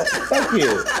like that. Fuck you.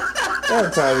 I don't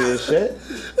have time for your shit.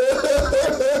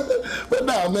 But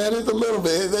no, man, it's a little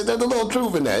bit. There's a little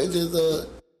truth in that. It's just,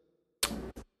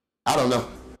 I don't know.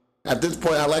 At this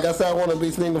point, like I said, I want to be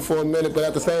single for a minute, but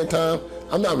at the same time,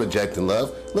 I'm not rejecting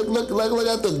love. Look at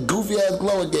the goofy ass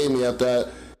glow it gave me after I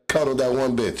cuddled that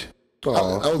one bitch. I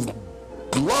was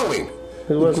glowing.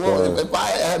 It was glowing. If I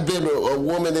had been a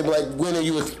woman, they'd be like, when are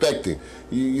you expecting?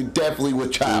 You definitely were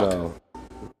child.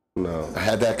 No. I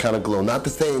had that kind of glow. Not the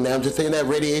same now. I'm just saying that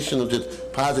radiation of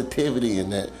just positivity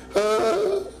and that.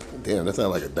 Damn, that sounds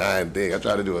like a dying dick. I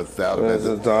tried to do a sound. That's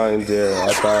a dying dick.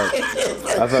 I thought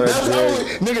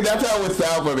nigga, that's how it would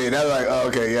sound for me. That's like, oh,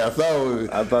 okay, yeah. So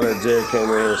I thought a Jared came in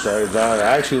here and started dying.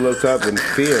 I actually looked up in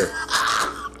fear.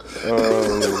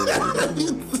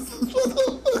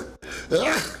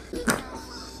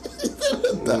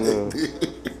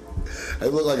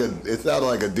 It sounded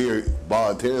like a deer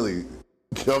voluntarily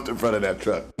jumped in front of that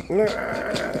truck. I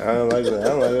don't like that. I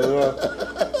don't like it at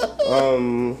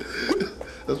all.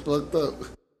 That's fucked up.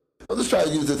 I'm just trying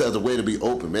to use this as a way to be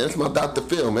open, man. It's my Dr.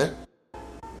 Phil, man.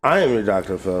 I am your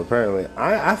Dr. Phil, apparently.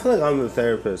 I feel like I'm the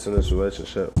therapist in this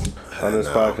relationship on this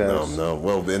podcast. No.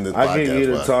 Well, in this I podcast, get you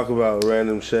to talk about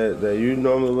random shit that you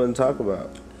normally wouldn't talk about.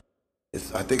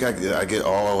 I think I get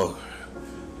all of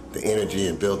the energy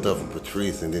and built up from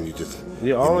Patrice, and then you just...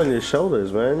 You're all on your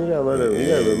shoulders, man. You gotta let it, you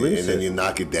gotta release it. And then you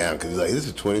knock it down, because you're like, this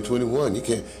is 2021. You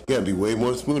gotta be way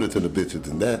more smoother to the bitches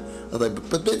than that. I was like,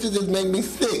 but bitches just make me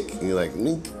sick. And you're like,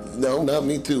 no, not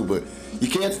me too, but you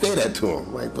can't say that to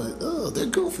them. Like, but, they're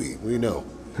goofy. We know.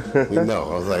 We know.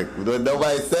 I was like,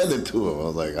 nobody said it to them. I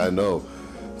was like, I know.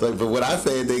 It's like, but when I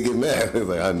say it, they get mad. It's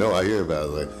like, I know, I hear about it. I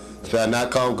was like, should I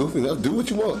not call them goofy? No, do what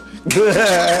you want.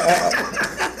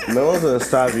 No one's gonna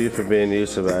stop you from being you,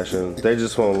 Sebastian. They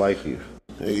just won't like you.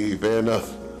 Hey, fair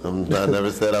enough. I never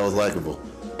said I was likable.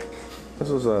 That's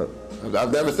what's up.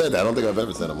 I've never said that. I don't think I've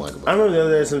ever said I'm likable. I remember the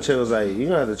other day some chick was like, you're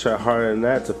gonna have to try harder than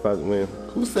that to fuck me.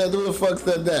 Who the fuck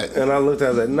said that? And I looked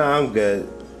at her, I was like, nah, I'm good.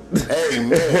 Hey,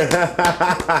 man.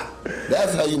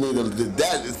 That's how you need to do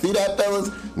that. See that, fellas?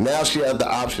 Now she has the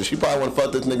option. She probably want to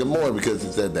fuck this nigga more because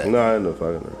he said that. No, I ain't no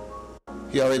fucking her.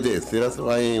 He already did. See, that's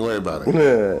why he ain't worried about it.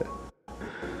 Yeah.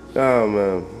 Oh,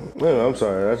 man. I'm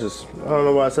sorry. I don't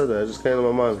know why I said that. It just came to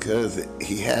my mind. Because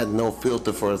he had no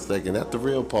filter for a second. That's the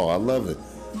real Paul. I love it.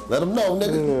 Let him know,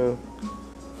 nigga. Yeah.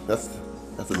 That's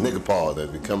a nigga Paul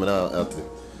that be coming out after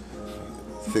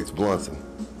 6 blunts and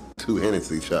 2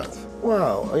 Hennessy shots.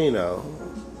 Well, we ain't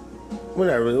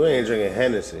drinking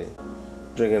Hennessy.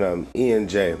 Drinking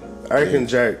E&J. Eric and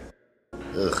Jerk.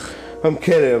 Ugh. I'm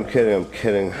kidding.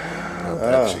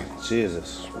 Oh,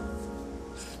 Jesus.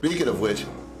 Speaking of which,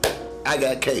 I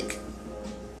got cake.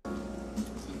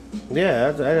 Yeah,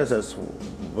 I guess that's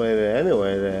way to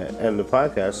end the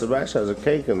podcast. Sebastian has a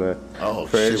cake in the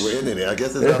fridge. Shit, we're ending it. I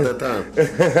guess it's not that time.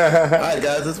 All right,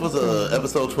 guys, this was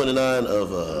episode 29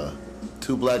 of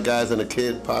Two Black Guys and a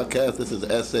Kid podcast. This is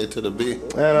Essay to the B.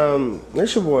 And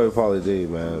it's your boy Pauly D,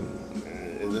 man.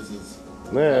 And this is...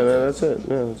 Yeah, that's it.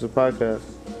 Yeah, it's a podcast.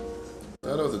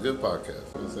 I know it's a good podcast. You know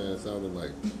what I'm saying? It sounded like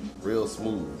real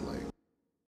smooth, like